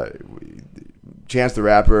Chance the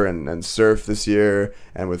Rapper and Surf this year,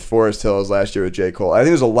 and with Forest Hills last year with J. Cole. I think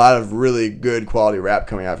there's a lot of really good quality rap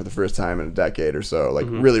coming out for the first time in a decade or so, like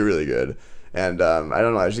really, really good. And I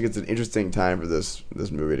don't know, I just think it's an interesting time for this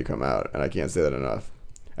movie to come out, and I can't say that enough.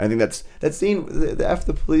 I think that scene, the F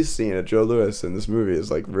the Police scene at Joe Louis in this movie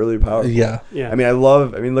is like really powerful. Yeah. I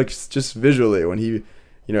mean, look, just visually when he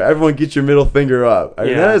everyone get your middle finger up. I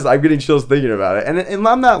mean, I'm getting chills thinking about it. And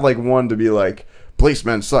I'm not like one to be like,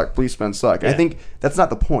 policemen suck. Yeah. I think that's not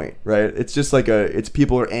the point, right? It's just like it's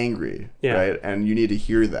people are angry, right? And you need to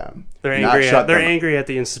hear them. They're angry. They're angry at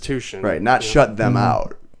the institution, right? Not shut them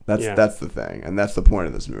out. That's the thing, and that's the point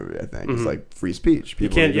of this movie. I think it's like free speech. You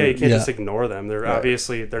can't just ignore them. They're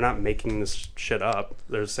obviously they're not making this shit up.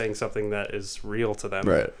 They're saying something that is real to them,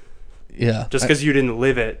 right? Yeah. Just because you didn't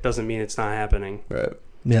live it doesn't mean it's not happening, right?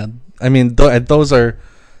 Yeah. I mean, those are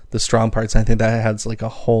the strong parts. I think that has like a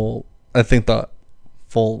whole. I think the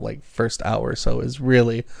full like first hour or so is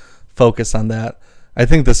really focused on that. I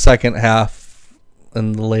think the second half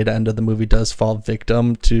and the late end of the movie does fall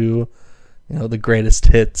victim to the greatest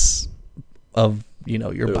hits of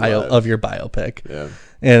your biopic. Yeah.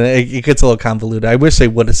 And it gets a little convoluted. I wish they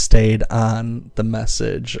would have stayed on the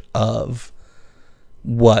message of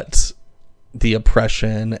what the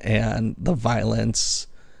oppression and the violence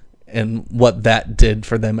and what that did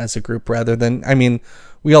for them as a group, rather than the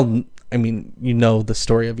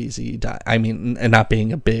story of Easy and not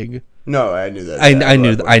being a big. No, I knew that. I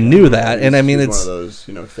knew that, and I mean it's one of those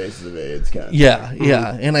faces of AIDS kind of. Yeah, thing.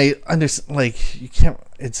 yeah, and I understand. Like you can't.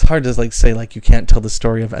 It's hard to like say like you can't tell the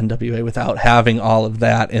story of NWA without having all of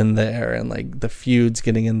that in there and like the feuds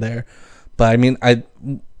getting in there. But I mean, at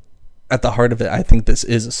the heart of it, I think this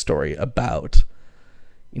is a story about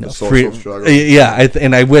the social struggle. Yeah,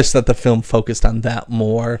 and I wish that the film focused on that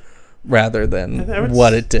more rather than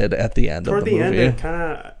what it did at the end of the movie. Toward the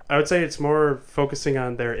end, I would say it's more focusing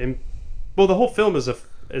on their. The whole film is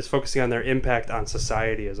focusing on their impact on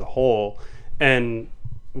society as a whole, and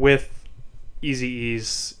with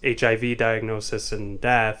Eazy-E's HIV diagnosis and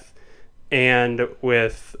death, and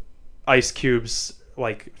with Ice Cube's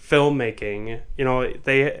like filmmaking,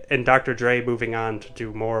 they and Dr. Dre moving on to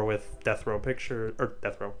do more with Death Row Records,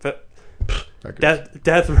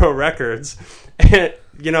 and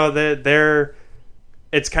they're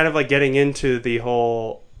it's kind of like getting into the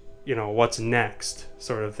whole what's next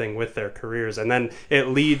sort of thing with their careers, and then it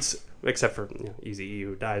leads, except for Eazy-E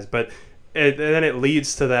who dies, but then it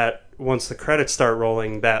leads to that once the credits start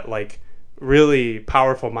rolling, that like really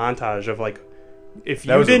powerful montage of like if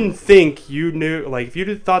you didn't think you knew, like if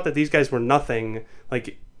you thought that these guys were nothing,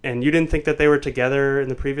 like, and you didn't think that they were together in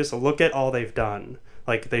the previous, look at all they've done.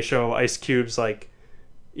 Like they show Ice Cube's like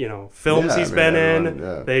films he's been in.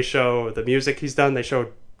 Yeah. They show the music he's done. They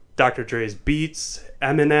show Dr. Dre's beats,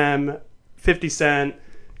 Eminem, 50 Cent,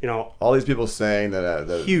 all these people saying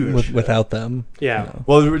that huge without them. Yeah.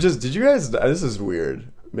 Well, did you guys? This is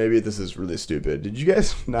weird. Maybe this is really stupid. Did you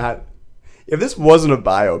guys not? If this wasn't a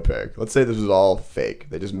biopic, let's say this was all fake.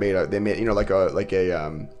 They just made like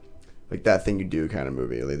that thing you do kind of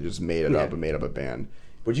movie. They just made it up and made up a band.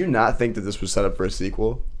 Would you not think that this was set up for a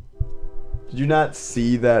sequel? Did you not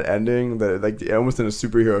see that ending? That like almost in a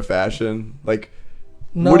superhero fashion. Like,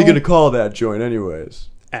 no. What are you gonna call that joint, anyways?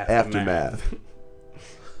 Aftermath.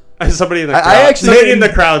 Somebody in the crowd. Somebody in the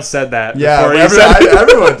crowd said that. Yeah,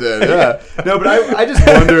 everyone did. Yeah. No, but I just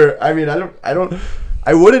wonder. I mean, I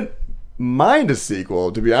wouldn't mind a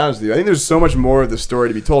sequel, to be honest with you. I think there's so much more of the story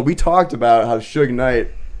to be told. We talked about how Suge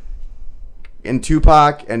Knight and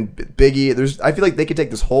Tupac and Biggie. I feel like they could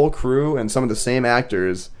take this whole crew and some of the same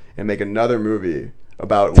actors and make another movie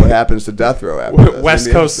about what happens to Death Row after this.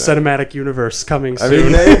 West Coast Cinematic Universe coming soon. I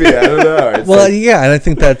mean, maybe. I don't know. And I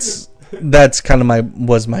think that's kind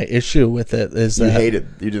of my issue with it. Is you that hated?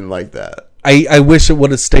 You didn't like that. I wish it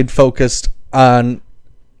would have stayed focused on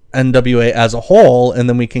NWA as a whole, and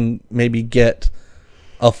then we can maybe get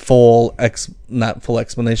a not full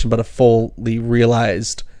explanation, but a fully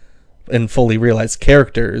realized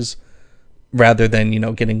characters, rather than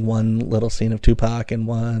getting one little scene of Tupac and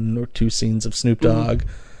one or two scenes of Snoop Dogg.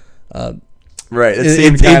 Right.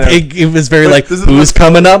 It was very like, who's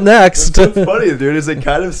coming up next? What's funny, dude, is it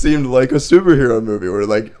kind of seemed like a superhero movie where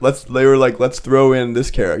let's throw in this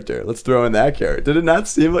character, let's throw in that character. Did it not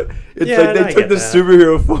seem like they took this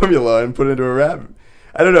superhero formula and put it into a rap?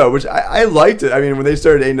 I don't know, which I liked it. I mean, when they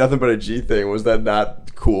started Ain't Nothing But a G Thing, was that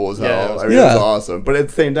not cool as hell? It was awesome. But at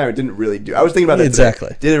the same time, it didn't really do... I was thinking about that exactly.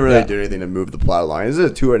 Today. Didn't really do anything to move the plot along. This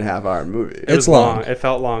is a 2.5 hour movie. It was long. It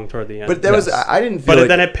felt long toward the end. But that was... I didn't feel But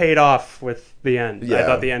then it paid off with the end. Yeah. I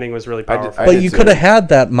thought the ending was really powerful. But you could have had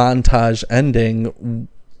that montage ending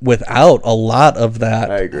without a lot of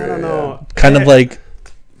that. I agree. I don't know. Kind of like,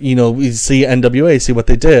 we see NWA, see what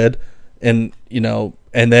they did, and,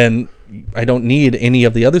 and then... I don't need any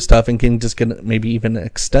of the other stuff, and can just get maybe even an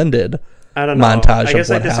extended montage. I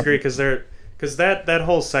guess I disagree because that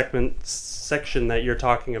whole section that you're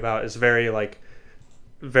talking about is very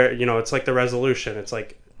it's like the resolution. It's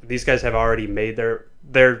like these guys have already made their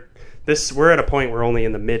we're at a point where only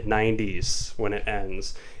in the mid 90s when it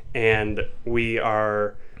ends, and we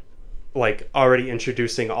are like already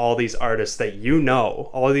introducing all these artists that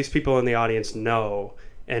all of these people in the audience know,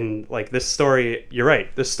 and like this story, you're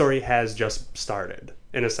right, this story has just started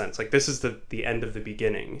in a sense. Like this is the end of the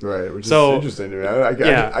beginning, right? Which is interesting to me.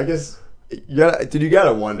 I guess you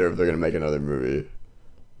gotta wonder if they're gonna make another movie.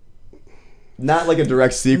 Not like a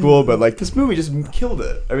direct sequel, but like this movie just killed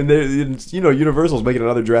it. I mean, Universal's making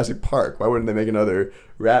another Jurassic Park. Why wouldn't they make another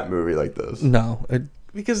rat movie like this? No,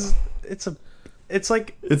 because it's like It's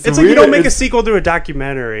like weird. you don't make a sequel to a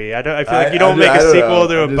documentary. I feel like you don't make a sequel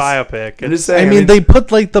to a biopic. I'm just saying. I mean, they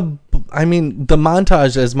put like the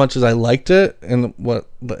montage, as much as I liked it, and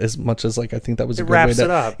as much as like I think that was a good wraps way to, it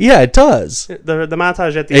up. Yeah, it does. The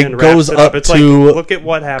montage at the It end goes wraps it up It's to like, look at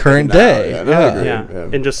what happened. current day. I Yeah. agree. Yeah.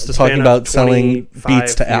 And just the Talking span about of selling 25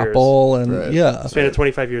 Beats to years. Apple, and Right. yeah, Span of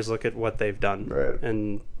 25 years. Look at what they've done, Right.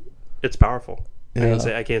 and it's powerful. Yeah.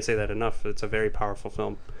 I can't say that enough. It's a very powerful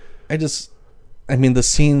film. I mean, the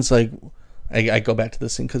scenes, like, I go back to the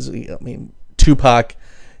scene because, I mean, Tupac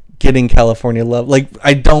getting California Love. Like,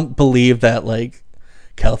 I don't believe that, like,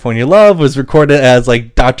 California Love was recorded as,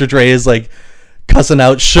 like, Dr. Dre is, like, cussing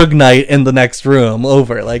out Suge Knight in the next room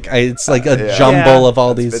over. Like, it's like a jumble of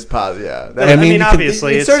all these. It's positive, yeah. I mean,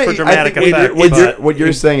 obviously, it's for dramatic effect. What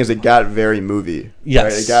you're saying is it got very movie.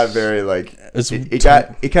 Yes. Right? It got very, like,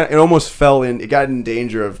 it almost fell in, it got in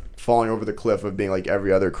danger of falling over the cliff of being like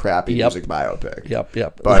every other crappy music biopic.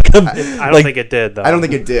 Yep. But I don't think it did, though. I don't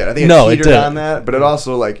think it did. I think it teetered on that, but it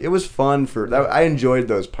also, like, it was fun I enjoyed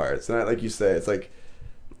those parts. And like you say, it's like,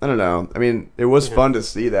 I don't know. I mean, it was fun to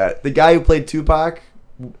see that. The guy who played Tupac,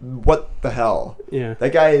 what the hell? Yeah.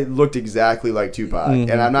 That guy looked exactly like Tupac.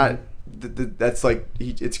 And I'm not, that's like,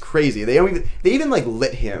 it's crazy. They even like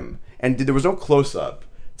lit him, and there was no close up.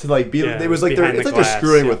 To like be, it was like they're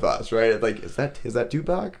screwing with us, right? Like, is that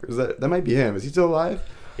Tupac? Or that might be him? Is he still alive?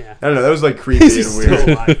 Yeah, I don't know. That was like creepy and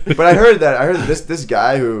weird. But I heard this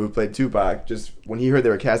guy who played Tupac, just when he heard they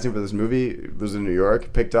were casting for this movie, was in New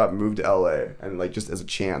York, picked up, moved to LA, and like just as a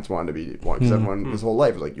chance wanted to be one, because everyone his whole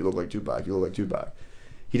life was like, you look like Tupac, you look like Tupac.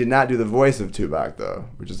 He did not do the voice of Tupac though,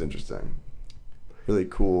 which is interesting. Really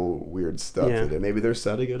cool, weird stuff. Yeah. Maybe they're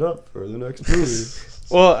setting it up for the next movie.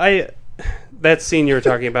 Well, that scene you were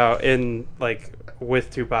talking about in like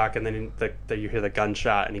with Tupac, and then you hear the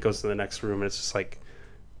gunshot, and he goes to the next room, and it's just like,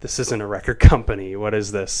 this isn't a record company. What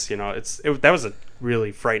is this? You know, that was a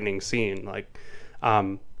really frightening scene. Like,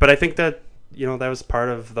 but I think that that was part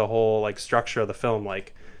of the whole like structure of the film.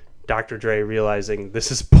 Like, Dr. Dre realizing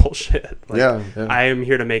this is bullshit. Like, yeah. I am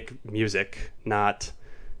here to make music, not.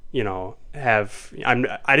 I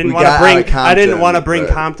didn't want to bring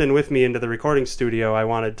Compton with me into the recording studio. I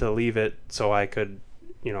wanted to leave it so I could,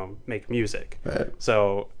 make music. Right.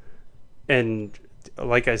 So, and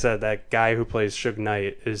like I said, that guy who plays Suge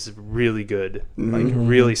Knight is really good, like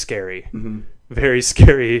really scary, very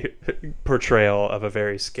scary portrayal of a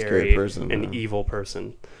very scary person, and evil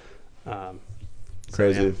person.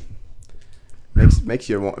 Crazy. Makes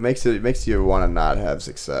you want to not have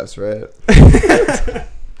success, right?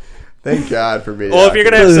 Thank God for me. Well, if you're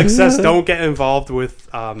gonna have success, don't get involved with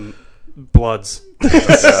Bloods.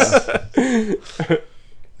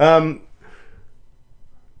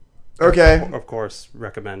 Okay. Of course,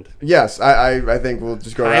 recommend. Yes, I think we'll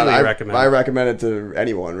just go around. Recommend. I recommend it to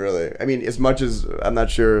anyone, really. I mean, as much as I'm not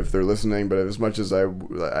sure if they're listening, but as much as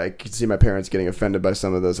I could see my parents getting offended by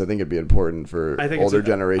some of this, I think it'd be important for older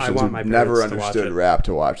generations who never understood rap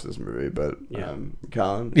to watch this movie. But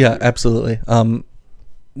Colin, yeah, absolutely.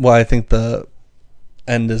 Well, I think the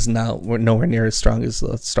end is we're nowhere near as strong as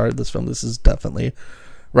the start of this film. This is definitely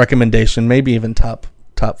recommendation, maybe even top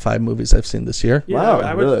 5 movies I've seen this year. Yeah, wow,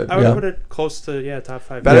 I would put it close to top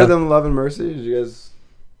 5. Better than Love and Mercy? Did you guys?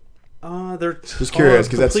 They're just curious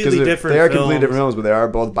because they are completely different films, but they are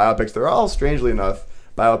both biopics. They're all, strangely enough,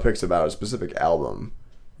 biopics about a specific album.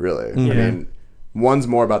 Really, I mean, one's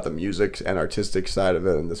more about the music and artistic side of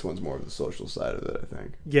it, and this one's more of the social side of it. I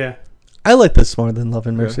think. Yeah. I like this more than Love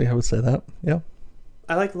and Mercy. I would say that. Yeah.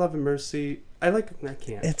 I like Love and Mercy. I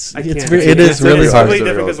can't. It is really hard. It's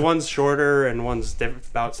different because one's shorter and one's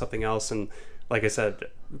about something else. And like I said,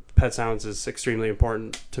 Pet Sounds is extremely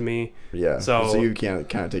important to me. Yeah. So you can't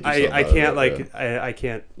kind of take yourself I can't I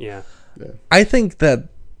can't. Yeah. I think that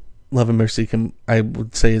Love and Mercy I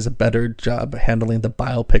would say is a better job handling the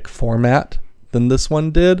biopic format than this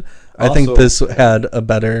one did. I think this had a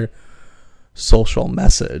better social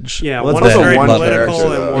message. Yeah, Well, one it's is also very one political, character,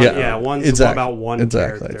 and though. one, Yeah, one's exactly. about one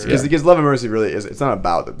Exactly. character. Yeah. Because Love and Mercy really is. It's not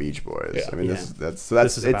about the Beach Boys. Yeah. I mean, Yeah. that's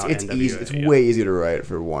This is it's about it's easy. NWA, It's yeah. way easier to write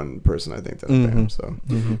for one person, I think, than a Mm-hmm. band. So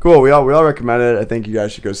cool. We all recommend it. I think you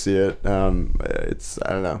guys should go see it. It's, I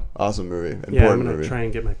don't know, awesome movie, important Yeah, I'm gonna movie. try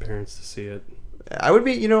and get my parents to see it. I would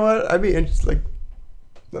be. You know what? I'd be interested. Like,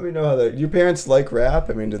 let me know how your parents like rap.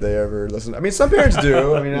 I mean, do they ever listen? I mean, some parents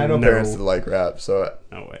do. I mean, I know No. parents that like rap. So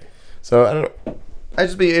No way. I don't know. I'd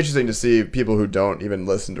just be interesting to see people who don't even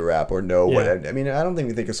listen to rap or know what. Yeah. I mean, I don't think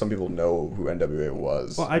we think some people know who NWA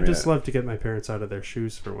was. Well, I I'd mean, just love to get my parents out of their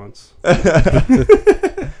shoes for once.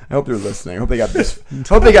 I hope they're listening. I hope they got this.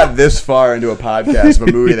 Hope they got this far into a podcast of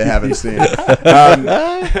a movie they haven't seen.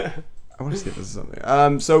 I want to see if this is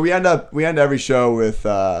something. So we end every show with.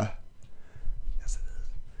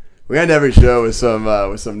 We end every show with some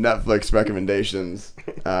Netflix recommendations,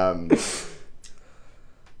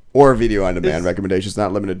 or video on demand recommendations,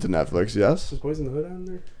 not limited to Netflix. Yes. Is Boys in the Hood on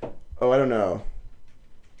there? Oh, I don't know.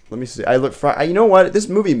 Let me see. I look. You know what? This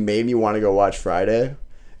movie made me want to go watch Friday,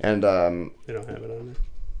 and They don't have it on there.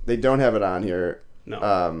 they don't have it on here. No, they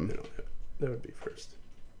don't have it. That would be first.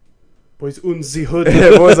 Boys in the Hood.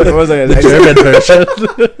 what was I gonna say? German version.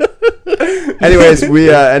 Anyways,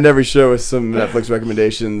 we end every show with some Netflix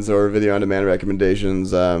recommendations or video on demand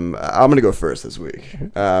recommendations. I'm gonna go first this week.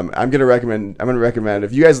 I'm gonna recommend.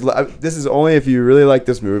 If you guys, this is only if you really like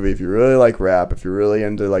this movie. If you really like rap, if you're really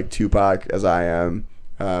into like Tupac as I am,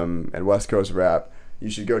 and West Coast rap,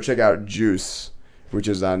 you should go check out Juice, which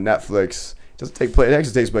is on Netflix. It doesn't take place. It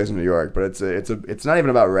actually takes place in New York, but it's not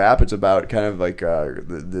even about rap. It's about kind of like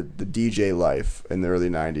the DJ life in the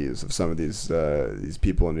early '90s of some of these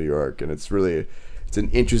people in New York, and it's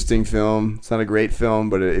an interesting film. It's not a great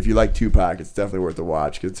film, but if you like Tupac, it's definitely worth a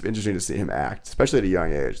watch. 'Cause it's interesting to see him act, especially at a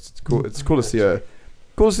young age. It's cool. It's cool to see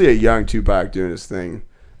a young Tupac doing his thing.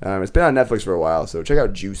 It's been on Netflix for a while, so check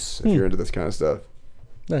out Juice if you're into this kind of stuff.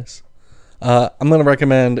 Nice. I'm going to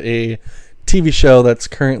recommend a TV show that's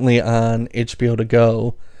currently on HBO to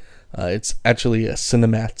go. It's actually a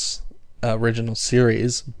Cinemax original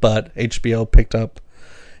series, but HBO picked up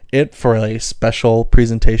it for a special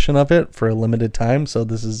presentation of it for a limited time. So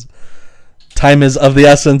time is of the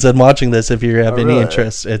essence in watching this if you have any really?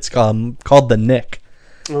 interest. It's called The Nick,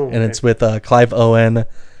 Oh, and it's with Clive Owen,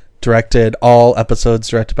 all episodes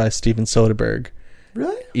directed by Steven Soderbergh.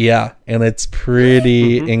 Really? Yeah, and it's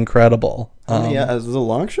pretty incredible. Yeah, is it a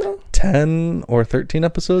long show? 10 or 13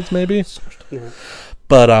 episodes maybe. Yeah.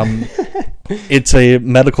 But it's a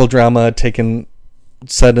medical drama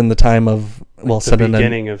set in the time of The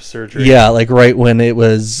beginning of surgery. Yeah, like right when it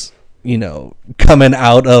was, coming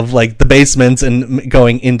out of like the basements and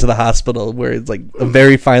going into the hospital, where it's like a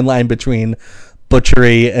very fine line between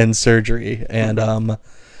butchery and surgery. And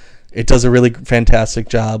it does a really fantastic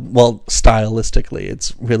job. Well, stylistically,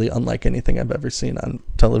 it's really unlike anything I've ever seen on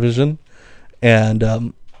television. And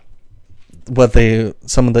some of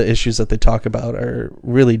the issues that they talk about are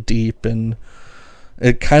really deep, and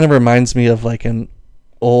it kind of reminds me of like an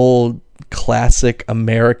old classic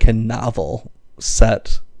American novel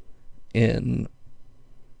set on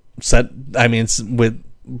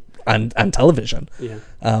television. Yeah.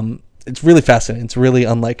 It's really fascinating. It's really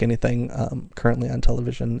unlike anything currently on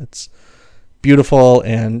television. It's beautiful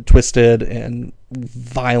and twisted and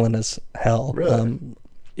violent as hell. Really?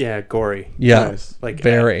 Yeah, gory. Yeah, Nice.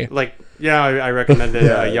 very. I recommended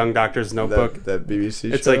Yeah. Young Doctor's Notebook. That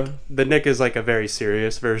BBC It's show? like the Nick is like a very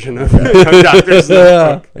serious version of Young Doctor's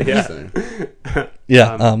Notebook. Yeah. Interesting.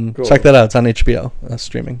 Yeah, Cool. check that out. It's on HBO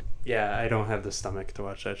streaming. Yeah, I don't have the stomach to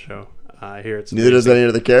watch that show. I hear it's Neither does amazing. any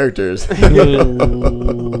of the characters.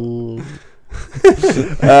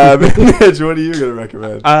 Mitch, what are you going to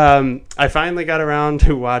recommend? I finally got around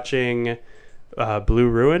to watching Blue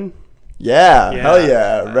Ruin. Yeah, hell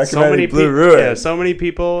yeah. Recommending Blue Ruin. Yeah, so many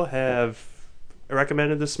people have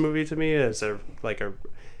recommended this movie to me as a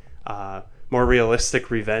more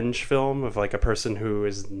realistic revenge film of like a person who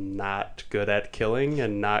is not good at killing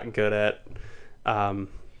and not good at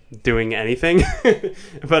doing anything,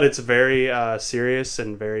 but it's very serious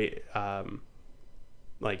and very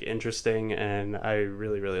interesting, and I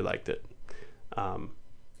really, really liked it. It's on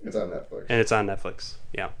Netflix. And it's on Netflix.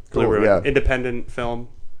 Yeah, Cool, Blue Ruin, yeah. independent film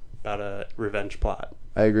about a revenge plot.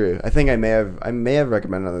 I agree. I think I may have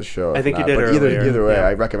recommended on the show. I think you not, did but earlier. Either way, Yeah.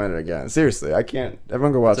 I recommend it again. Seriously, I can't.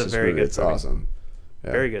 Everyone go watch It's a this very movie. good It's movie. awesome.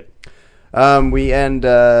 Yeah. Very good. We end.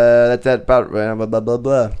 That's that about blah blah blah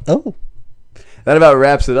blah. Oh, That about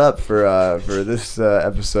wraps it up for this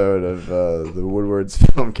episode of the Woodwards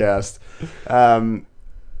Filmcast.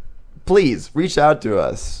 Please reach out to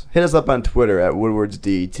us. Hit us up on Twitter at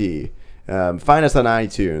WoodwardsDET. Find us on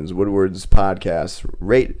iTunes, Woodward's Podcast.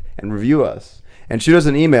 Rate and review us. And shoot us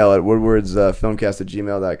an email at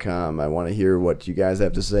woodwardsfilmcast@gmail.com. I want to hear what you guys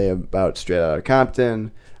have to say about Straight Outta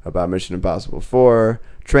Compton, about Mission Impossible 4,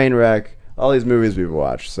 Trainwreck, all these movies we've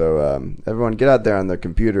watched. So everyone get out there on the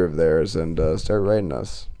computer of theirs and start writing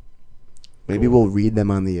us. Maybe we'll read them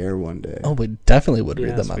on the air one day. Oh, we definitely would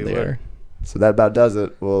read Yes, them on we the would. air. So that about does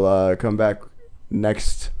it. We'll come back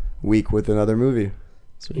next week with another movie.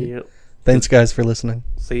 Sweet. Yep. Thanks, guys, for listening.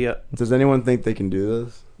 See ya. Does anyone think they can do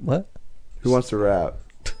this? What? Who wants to rap?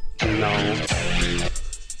 No.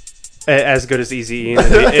 As good as Eazy-E in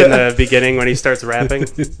the beginning when he starts rapping.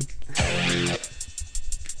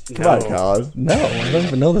 Come on, Colin. No, I don't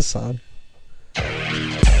even know the song.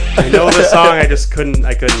 I know the song,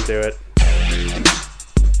 I couldn't do it.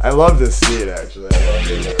 I love this scene, actually. I love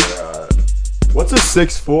it. What's a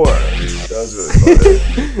 6'4"? That was really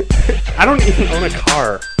funny. I don't even own a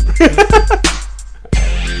car. Yeah.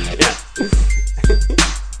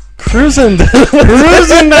 Cruising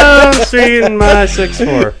Cruising down the street in my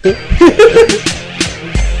 6'4".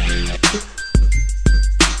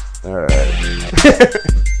 Alright.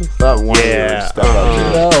 Thought one of you would step up to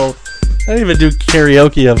it. No, I don't even do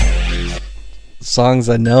karaoke of songs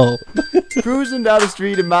I know. Cruising down the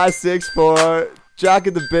street in my 6'4",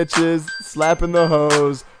 jocking the bitches, slapping the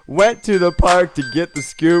hoes, went to the park to get the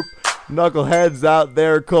scoop, knuckleheads out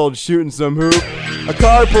there cold shooting some hoop. A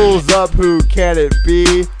car pulls up, who can it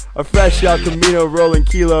be? A fresh El Camino rolling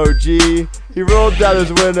Kilo G. He rolled down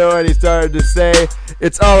his window and he started to say,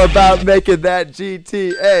 it's all about making that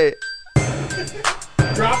GTA.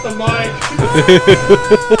 Drop the mic.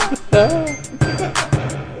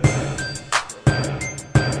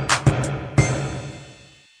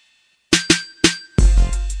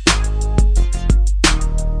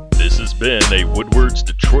 This has been a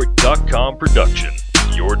WoodwardsDetroit.com production,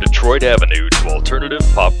 your Detroit avenue to alternative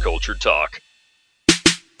pop culture talk.